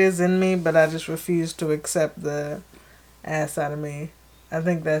what it is in me, but I just refuse to accept the ass out of me. I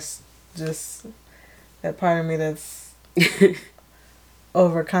think that's just that part of me that's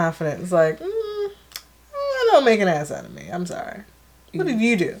overconfident. It's like, I don't make an ass out of me. I'm sorry. What did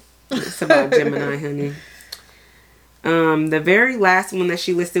you do? It's about Gemini, honey. The very last one that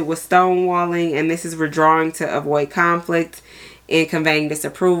she listed was stonewalling, and this is withdrawing to avoid conflict and conveying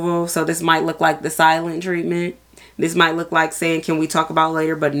disapproval. So this might look like the silent treatment. This might look like saying, can we talk about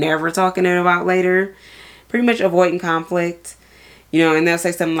later, but never talking about later. Pretty much avoiding conflict. And they'll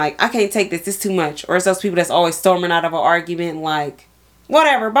say something like, I can't take this. It's too much. Or it's those people that's always storming out of an argument like,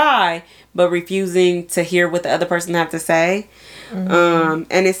 whatever, bye. But refusing to hear what the other person have to say. And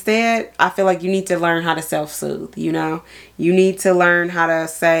instead, I feel like you need to learn how to self-soothe, You need to learn how to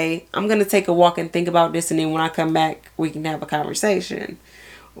say, I'm going to take a walk and think about this, and then when I come back, we can have a conversation.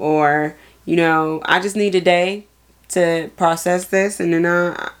 Or, I just need a day to process this, and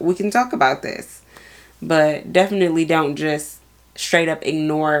then we can talk about this. But definitely don't just straight up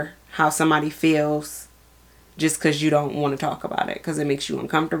ignore how somebody feels just because you don't want to talk about it because it makes you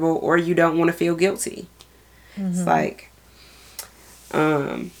uncomfortable or you don't want to feel guilty. It's like,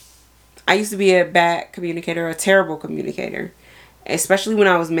 I used to be a bad communicator, a terrible communicator, especially when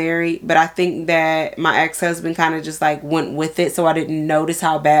I was married. But I think that my ex-husband kind of just like went with it, so I didn't notice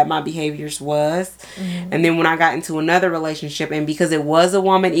how bad my behaviors was. And then when I got into another relationship, and because it was a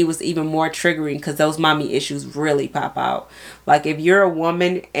woman, it was even more triggering because those mommy issues really pop out. Like if you're a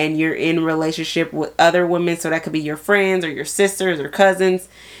woman and you're in a relationship with other women, so that could be your friends or your sisters or cousins,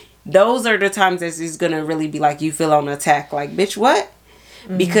 those are the times that it's going to really be like you feel on attack. Like, bitch, what?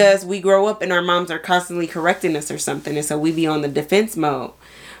 Because we grow up and our moms are constantly correcting us or something. And so we be on the defense mode.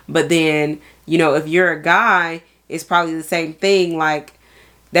 But then, if you're a guy, it's probably the same thing. Like,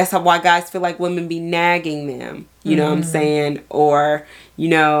 that's why guys feel like women be nagging them. You know what I'm saying? Or,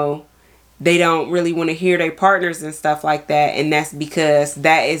 they don't really want to hear their partners and stuff like that. And that's because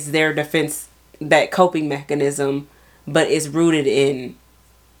that is their defense, that coping mechanism. But it's rooted in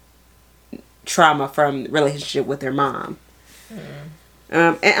trauma from relationship with their mom.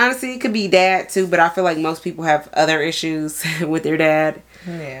 And honestly, it could be dad too, but I feel like most people have other issues with their dad.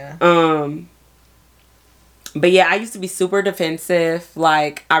 Yeah. But yeah, I used to be super defensive.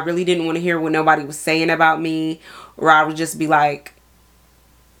 Like, I really didn't want to hear what nobody was saying about me. Or I would just be like,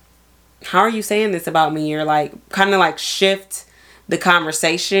 how are you saying this about me? Or like, kind of like shift the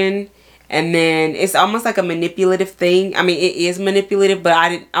conversation. And then it's almost like a manipulative thing. I mean, it is manipulative, but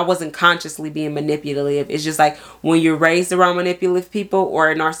I wasn't consciously being manipulative. It's just like when you're raised around manipulative people or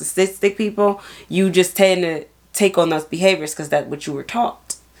narcissistic people, you just tend to take on those behaviors because that's what you were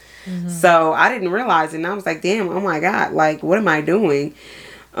taught. So I didn't realize it. And I was like, damn, oh my God, like, what am I doing?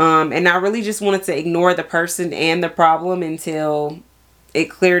 And I really just wanted to ignore the person and the problem until it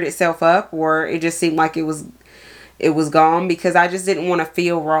cleared itself up, or it just seemed like it was gone, because I just didn't want to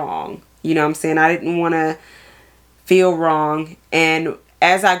feel wrong. You know what I'm saying? I didn't want to feel wrong. And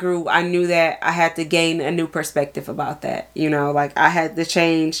as I grew, I knew that I had to gain a new perspective about that. Like I had to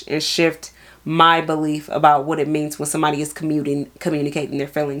change and shift my belief about what it means when somebody is communicating their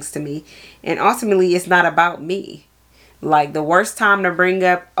feelings to me. And ultimately, it's not about me. Like the worst time to bring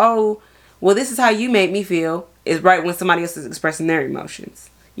up, oh, well, this is how you made me feel, is right when somebody else is expressing their emotions.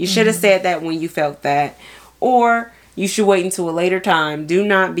 You should have said that when you felt that. Or you should wait until a later time. Do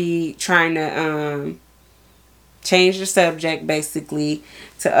not be trying to change the subject, basically,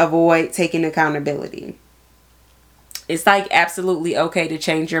 to avoid taking accountability. It's like absolutely okay to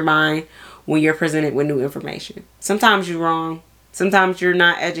change your mind when you're presented with new information. Sometimes you're wrong. Sometimes you're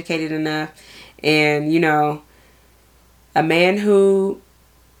not educated enough. And, a man who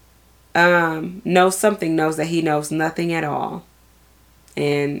knows something knows that he knows nothing at all.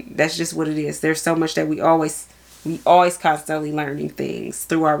 And that's just what it is. There's so much that we always constantly learning things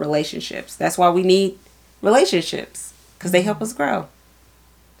through our relationships. That's why we need relationships, because they help us grow.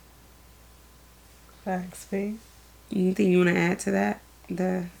 Thanks, B. Anything you want to add to that?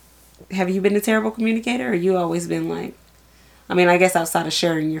 Have you been a terrible communicator, or you always been like, I mean, I guess outside of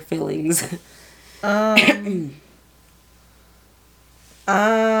sharing your feelings.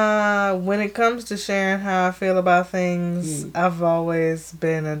 When it comes to sharing how I feel about things, I've always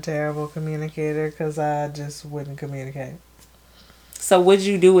been a terrible communicator because I just wouldn't communicate. So what'd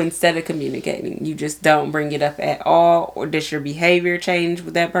you do instead of communicating? You just don't bring it up at all, or does your behavior change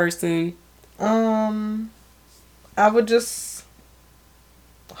with that person? I would just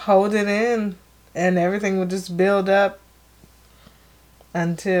hold it in, and everything would just build up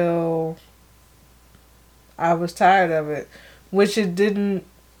until I was tired of it, which it didn't.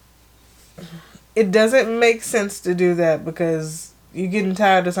 It doesn't make sense to do that because you're getting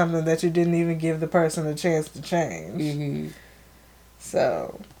tired of something that you didn't even give the person a chance to change. Mm-hmm.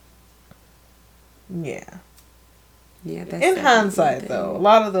 So, yeah. Yeah. That's In hindsight, though, a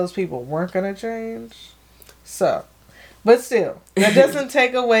lot of those people weren't gonna change. So, but still, that doesn't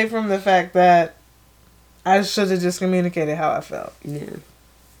take away from the fact that I should have just communicated how I felt. Yeah.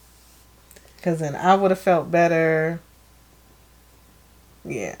 Because then I would have felt better.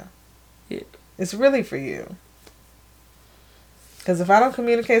 Yeah. It's really for you. Because if I don't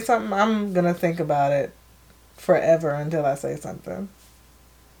communicate something, I'm going to think about it forever until I say something.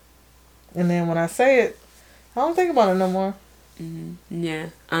 And then when I say it, I don't think about it no more. Mm-hmm. Yeah.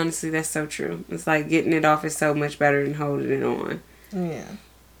 Honestly, that's so true. It's like getting it off is so much better than holding it on. Yeah.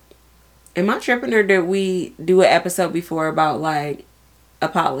 Am I tripping, or did we do an episode before about like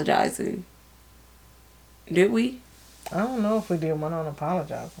apologizing? Did we? I don't know if we did one on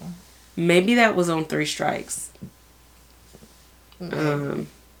apologizing. Maybe that was on 3 Strikes. Yeah,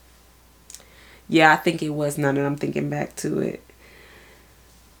 I think it was. Now that I'm thinking back to it,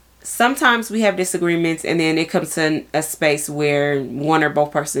 sometimes we have disagreements, and then it comes to a space where one or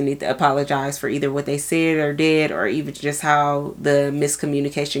both person need to apologize for either what they said or did, or even just how the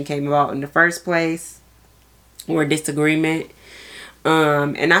miscommunication came about in the first place, or disagreement.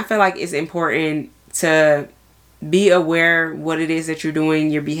 And I feel like it's important to be aware what it is that you're doing,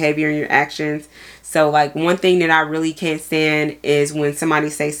 your behavior and your actions. So like one thing that I really can't stand is when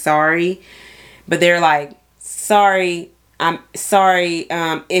somebody says sorry, but they're like, sorry, I'm sorry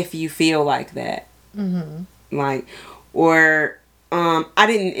if you feel like that. Mm-hmm. Like, or I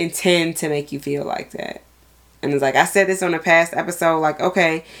didn't intend to make you feel like that. And it's like, I said this on a past episode, like,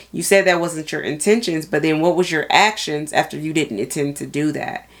 okay, you said that wasn't your intentions, but then what was your actions after you didn't intend to do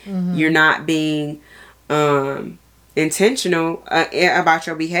that? Mm-hmm. You're not being intentional about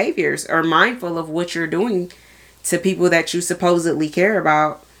your behaviors or mindful of what you're doing to people that you supposedly care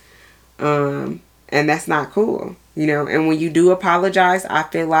about. And that's not cool, you know. And when you do apologize, I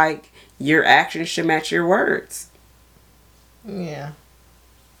feel like your actions should match your words. Yeah.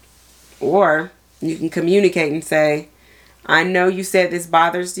 Or you can communicate and say, I know you said this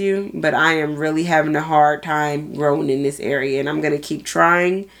bothers you, but I am really having a hard time growing in this area, and I'm going to keep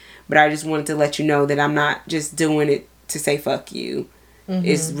trying, but I just wanted to let you know that I'm not just doing it to say fuck you. Mm-hmm.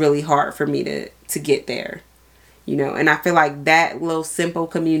 It's really hard for me to get there, you know. And I feel like that little simple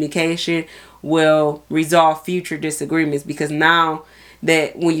communication will resolve future disagreements, because now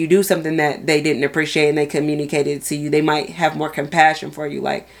that when you do something that they didn't appreciate and they communicated to you, they might have more compassion for you.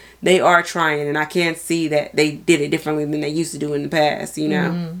 Like, they are trying, and I can't see that they did it differently than they used to do in the past, you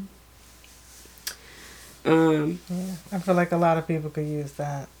know? Yeah, I feel like a lot of people could use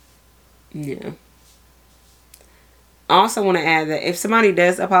that. Yeah. I also want to add that if somebody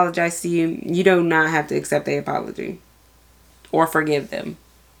does apologize to you, you do not have to accept their apology or forgive them.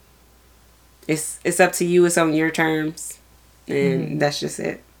 It's up to you. It's on your terms. And that's just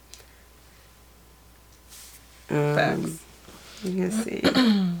it. Facts. Let's see.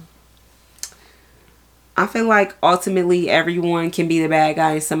 I feel like ultimately everyone can be the bad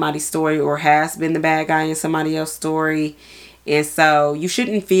guy in somebody's story, or has been the bad guy in somebody else's story. And so you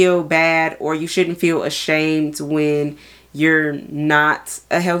shouldn't feel bad, or you shouldn't feel ashamed when you're not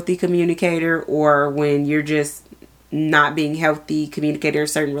a healthy communicator, or when you're just not being healthy communicator in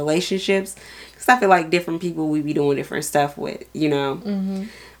certain relationships. Because I feel like different people we be doing different stuff with, you know.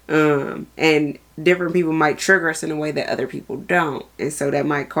 Mm-hmm. And different people might trigger us in a way that other people don't. And so that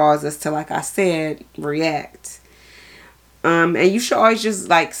might cause us to, like I said, react. And you should always just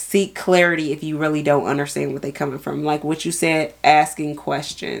like seek clarity if you really don't understand what they're coming from. Like what you said, asking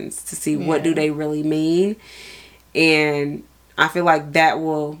questions to see what do they really mean. And I feel like that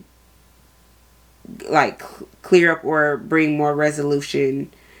will like clear up or bring more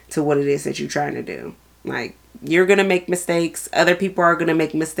resolution to what it is that you're trying to do. Like, you're going to make mistakes. Other people are going to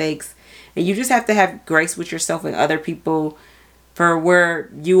make mistakes. And you just have to have grace with yourself and other people for where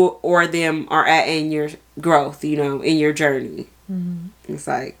you or them are at in your growth, you know, in your journey. Mm-hmm. It's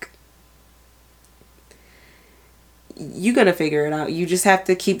like, you're going to figure it out. You just have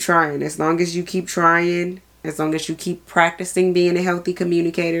to keep trying. As long as you keep trying, As long as you keep practicing being a healthy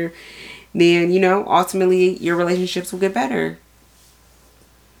communicator, then, ultimately your relationships will get better.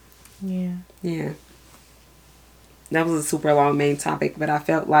 Yeah. Yeah. That was a super long main topic, but I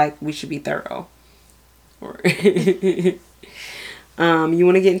felt like we should be thorough. You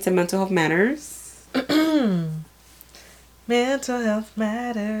want to get into mental health matters? Mental health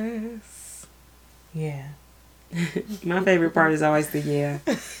matters. Yeah. My favorite part is always the yeah.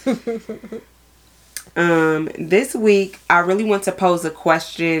 This week I really want to pose a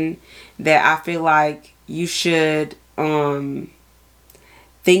question that I feel like you should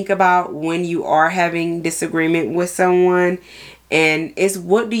think about when you are having disagreement with someone, and it's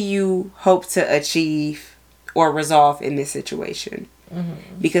what do you hope to achieve or resolve in this situation?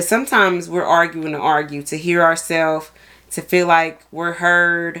 Because sometimes we're arguing to argue, to hear ourselves, to feel like we're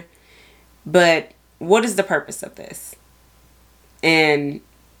heard, but what is the purpose of this? And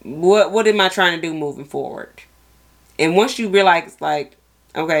what am I trying to do moving forward? And once you realize, like,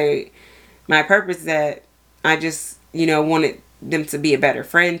 okay, my purpose is that I just, wanted them to be a better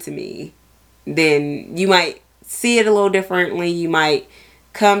friend to me, then you might see it a little differently. You might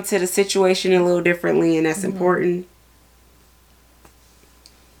come to the situation a little differently, and that's important.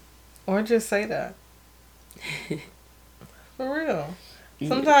 Or just say that. For real.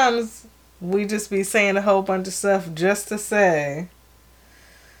 Sometimes we just be saying a whole bunch of stuff just to say,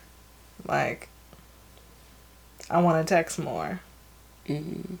 like, I want to text more.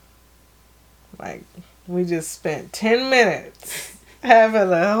 Like, we just spent 10 minutes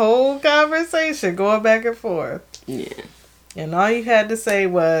having a whole conversation going back and forth. Yeah. And all you had to say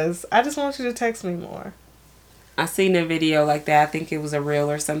was, I just want you to text me more. I seen a video like that. I think it was a reel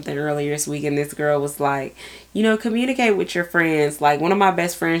or something earlier this week, and this girl was like, communicate with your friends. Like, one of my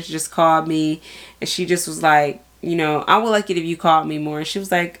best friends just called me, and she just was like, I would like it if you called me more. And she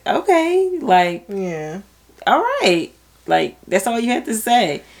was like, okay, like, yeah, all right, like, that's all you had to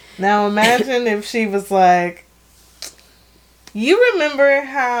say. Now imagine if she was like, you remember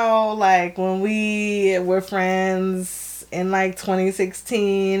how, like, when we were friends in, like,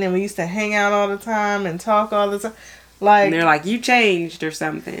 2016 and we used to hang out all the time and talk all the time, like, and they're like, you changed or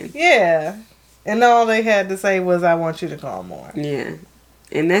something. Yeah. And all they had to say was, I want you to call more. Yeah.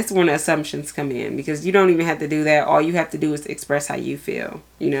 And that's when assumptions come in, because you don't even have to do that. All you have to do is express how you feel,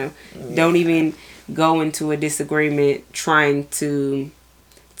 Yeah. Don't even go into a disagreement trying to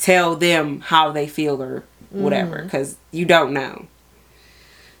tell them how they feel or whatever, because you don't know.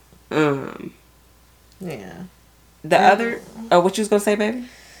 Yeah. What you was gonna say, baby?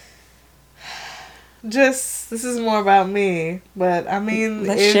 This is more about me, but I mean,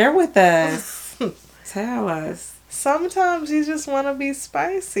 let's share with us. Tell us. Sometimes you just want to be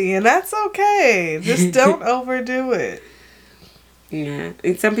spicy, and that's okay. Just don't overdo it. Yeah.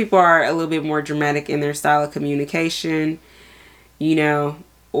 And some people are a little bit more dramatic in their style of communication,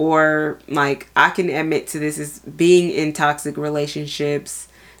 or, like, I can admit to this, is being in toxic relationships.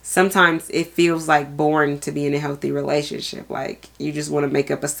 Sometimes it feels like boring to be in a healthy relationship. Like, you just want to make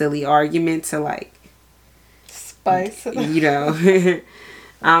up a silly argument to, like, spice it. I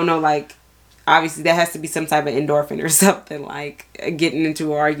don't know, like, obviously that has to be some type of endorphin or something. Like, getting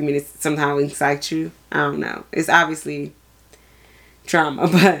into an argument is somehow excites you. I don't know. It's obviously trauma,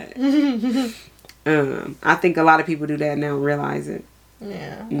 but I think a lot of people do that and they don't realize it.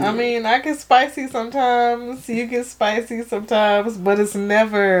 Yeah. I mean, I get spicy sometimes. You get spicy sometimes, but it's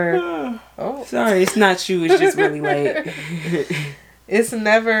never... Oh. Sorry, it's not you. It's just really late. It's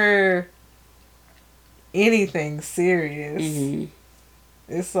never anything serious.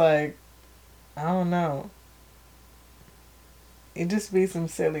 It's like, I don't know. It just be some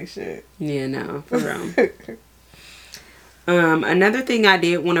silly shit. Yeah, no, for real. Another thing I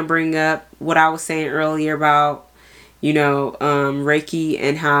did want to bring up, what I was saying earlier about, Reiki,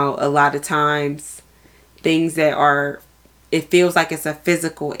 and how a lot of times things that are, it feels like it's a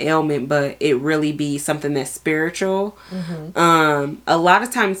physical ailment, but it really be something that's spiritual. A lot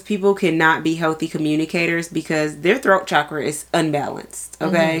of times people cannot be healthy communicators because their throat chakra is unbalanced.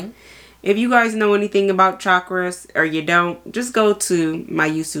 Okay. If you guys know anything about chakras, or you don't, just go to my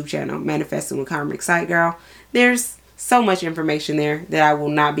YouTube channel, Manifesting with Karmic Sight Girl. There's so much information there that I will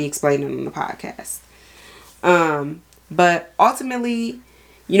not be explaining on the podcast. But ultimately,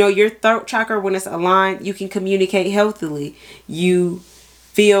 your throat chakra, when it's aligned, you can communicate healthily. You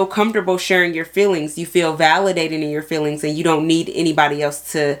feel comfortable sharing your feelings. You feel validated in your feelings, and you don't need anybody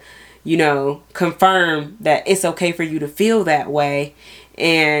else to, confirm that it's okay for you to feel that way.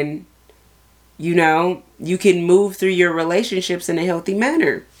 And, you can move through your relationships in a healthy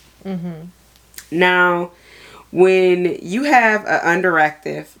manner. Now, when you have an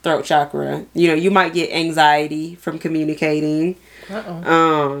underactive throat chakra, you know, you might get anxiety from communicating.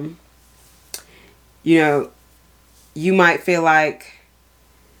 You know, you might feel like,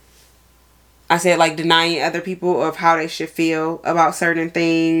 I said, like denying other people of how they should feel about certain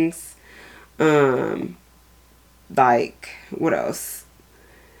things. Like, what else?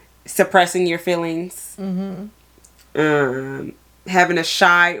 Suppressing your feelings. Having a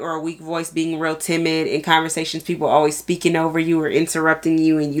shy or a weak voice, being real timid in conversations, people always speaking over you or interrupting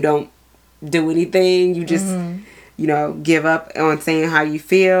you, and you don't do anything. You just, you know, give up on saying how you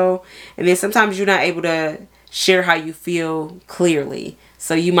feel. And then sometimes you're not able to share how you feel clearly.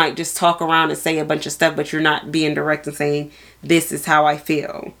 So you might just talk around and say a bunch of stuff, but you're not being direct and saying, this is how I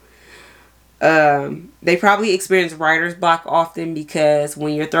feel. They probably experience writer's block often because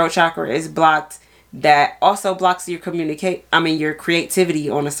when your throat chakra is blocked, that also blocks your your creativity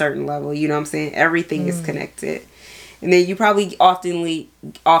on a certain level. You know what I'm saying? Everything is connected. And then you probably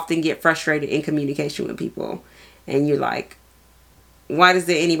often get frustrated in communication with people. And you're like, why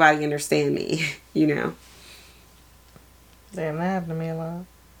doesn't anybody understand me? You know? Damn, that happened to me a lot.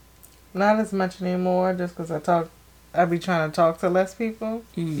 Not as much anymore, just because I be trying to talk to less people.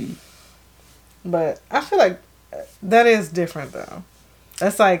 But I feel like that is different, though.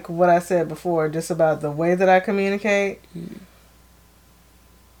 That's like what I said before, just about the way that I communicate.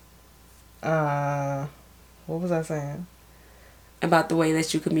 What was I saying? About the way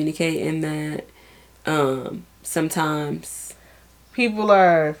that you communicate, and that sometimes people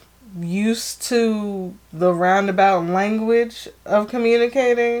are used to the roundabout language of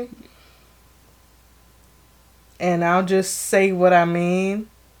communicating, and I'll just say what I mean,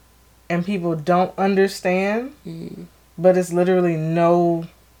 and people don't understand, but it's literally no,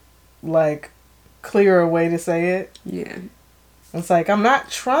 like, clearer way to say it. Yeah. It's like, I'm not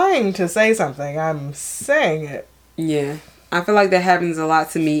trying to say something, I'm saying it. Yeah. I feel like that happens a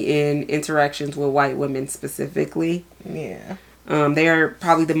lot to me in interactions with white women specifically. Yeah. They are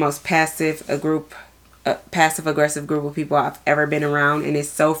probably the most passive aggressive group of people I've ever been around, and it's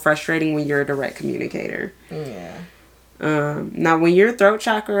so frustrating when you're a direct communicator. Yeah. Now, when your throat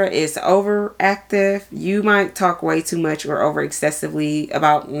chakra is overactive, you might talk way too much or over excessively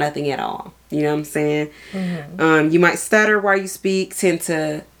about nothing at all. You know what I'm saying? You might stutter while you speak, tend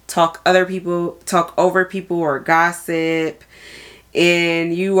to talk over people or gossip,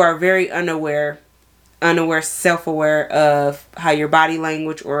 and you are very self-aware of how your body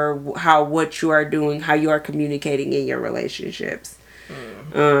language or what you are doing, how you are communicating in your relationships.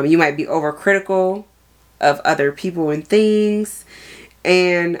 You might be overcritical of other people and things,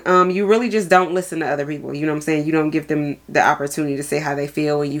 and you really just don't listen to other people. You know what I'm saying? You don't give them the opportunity to say how they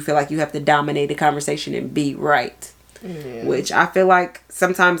feel, and you feel like you have to dominate the conversation and be right. Yeah. Which I feel like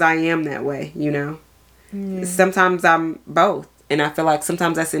sometimes I am that way, you know? Yeah. Sometimes I'm both. And I feel like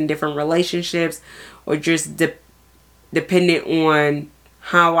sometimes that's in different relationships or just dependent on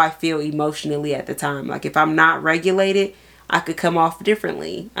how I feel emotionally at the time. Like if I'm not regulated, I could come off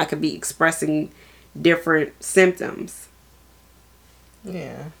differently. I could be expressing different symptoms.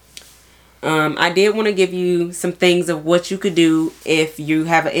 Yeah. I did want to give you some things of what you could do if you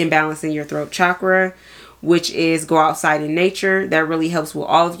have an imbalance in your throat chakra, which is go outside in nature. That really helps with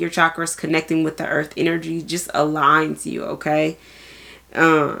all of your chakras. Connecting with the earth energy just aligns you, okay?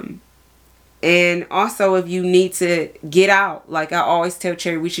 And also if you need to get out, like I always tell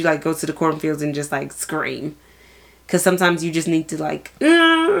Cherry, we should like go to the cornfields and just like scream. Because sometimes you just need to like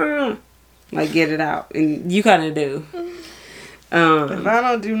get it out. And you kind of do. If I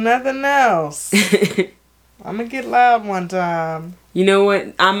don't do nothing else, I'm going to get loud one time. You know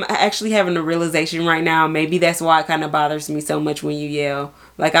what? I'm actually having a realization right now. Maybe that's why it kind of bothers me so much when you yell.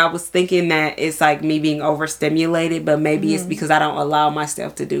 Like, I was thinking that it's like me being overstimulated, but maybe it's because I don't allow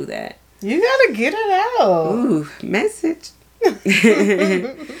myself to do that. You gotta get it out. Ooh, message.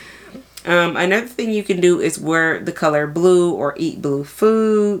 Another thing you can do is wear the color blue or eat blue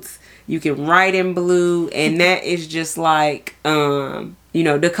foods. You can write in blue, and that is just like,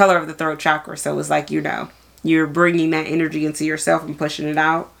 the color of the throat chakra. So it's like, you're bringing that energy into yourself and pushing it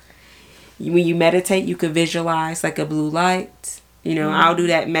out. When you meditate, you could visualize like a blue light. I'll do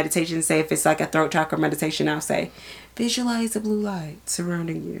that meditation. Say if it's like a throat chakra meditation, I'll say, visualize a blue light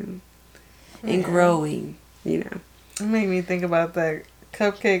surrounding you and growing, It made me think about that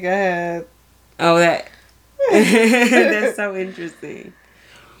cupcake I had. Oh, that's so interesting.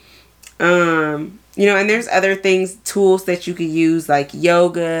 And there's other tools that you could use like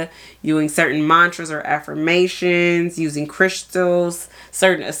yoga, using certain mantras or affirmations, using crystals.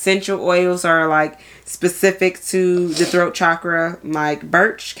 Certain essential oils are like specific to the throat chakra, like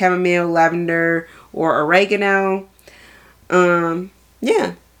birch, chamomile, lavender, or oregano. Yeah.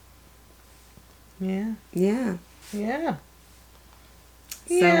 Yeah. Yeah. Yeah.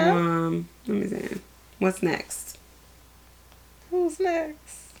 So, Yeah. let me see. What's next? Who's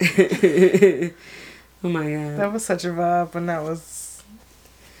next? Oh my God. That was such a vibe when that was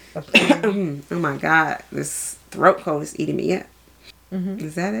a thing. Oh my God. This throat cold is eating me up. Mm-hmm.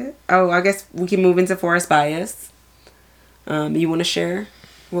 Is that it? Oh, I guess we can move into forest bias. You want to share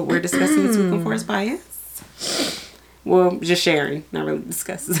what we're discussing this week on forest bias? Well, just sharing, not really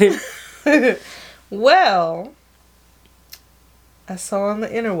discussing. Well, I saw on the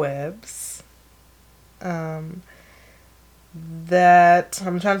interwebs that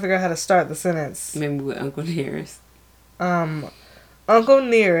I'm trying to figure out how to start the sentence. Maybe with Uncle Nearest. Uncle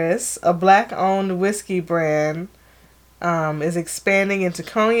Nearest, a black-owned whiskey brand, is expanding into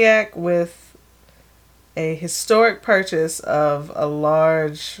cognac with a historic purchase of a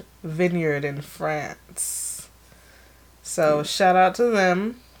large vineyard in France. So shout out to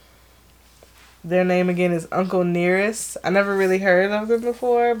them. Their name again is Uncle Nearest. I never really heard of them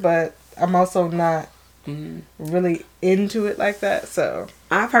before, but I'm also not really into it like that. So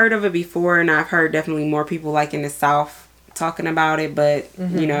I've heard of it before, and I've heard definitely more people like in the South talking about it, but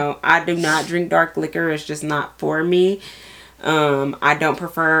you know, I do not drink dark liquor. It's just not for me. I don't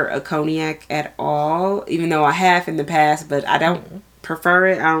prefer a cognac at all, even though I have in the past, but I don't prefer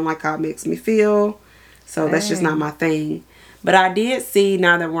it. I don't like how it makes me feel. So that's just not my thing. But I did see,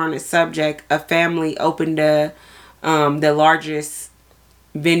 now that we're on the subject, a family opened the largest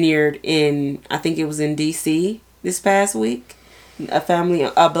vineyard in, I think it was in DC this past week.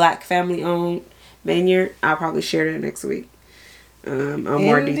 A black family owned vineyard. I'll probably share that next week. On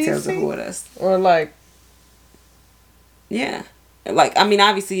more details of what us. Or like, yeah, like, I mean,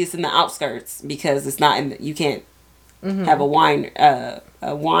 obviously it's in the outskirts because it's not in the, you can't have a wine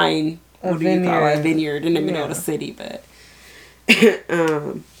what do you call it, a vineyard in the middle of the city, but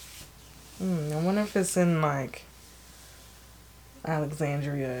I wonder if it's in like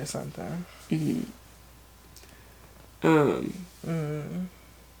Alexandria or something.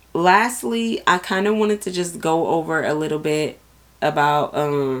 Lastly, I kind of wanted to just go over a little bit about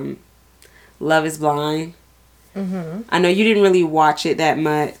Love is Blind. I know you didn't really watch it that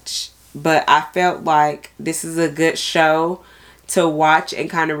much, but I felt like this is a good show to watch and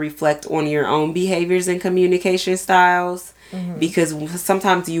kind of reflect on your own behaviors and communication styles. Because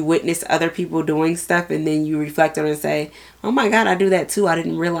sometimes you witness other people doing stuff and then you reflect on it and say, oh my God, I do that too. I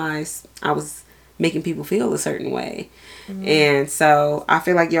didn't realize I was making people feel a certain way. And so I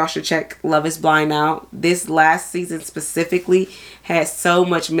feel like y'all should check Love is Blind out. This last season specifically had so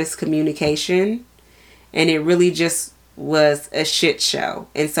much miscommunication, and it really just was a shit show.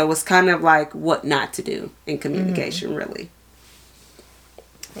 And so it's kind of like what not to do in communication, really.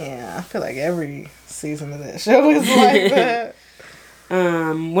 Yeah, I feel like every season of that show is like that.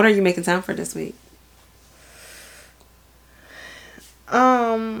 What are you making time for this week?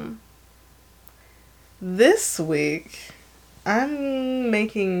 This week I'm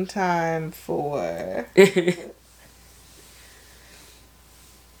making time for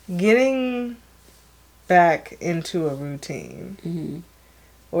getting back into a routine,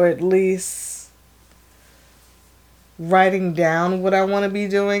 or at least writing down what I want to be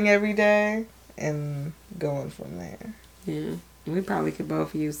doing every day and going from there. Yeah, we probably could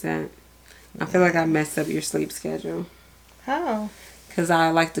both use that. I feel like I messed up your sleep schedule. How? Because I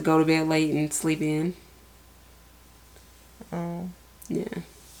like to go to bed late and sleep in. Oh. Yeah.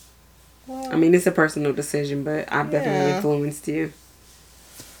 Well, I mean, it's a personal decision, but I've definitely influenced you.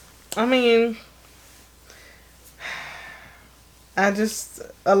 I mean,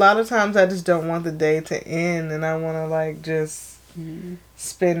 a lot of times I just don't want the day to end, and I want to like just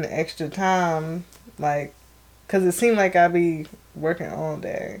spend extra time, like, because it seemed like I be working all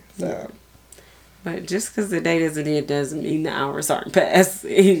day. So. Yeah. But just because the day doesn't end doesn't mean the hours aren't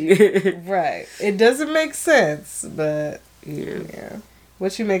passing. Right. It doesn't make sense, but yeah.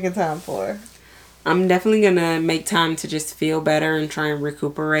 What you making time for? I'm definitely going to make time to just feel better and try and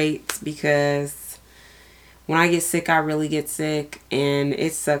recuperate, because when I get sick, I really get sick, and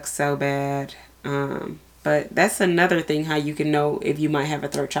it sucks so bad. But that's another thing, how you can know if you might have a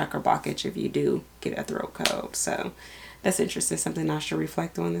throat chakra blockage if you do get a throat cold. So that's interesting, something I should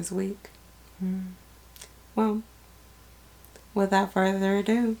reflect on this week. Well, without further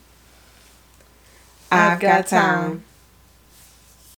ado, I've got time.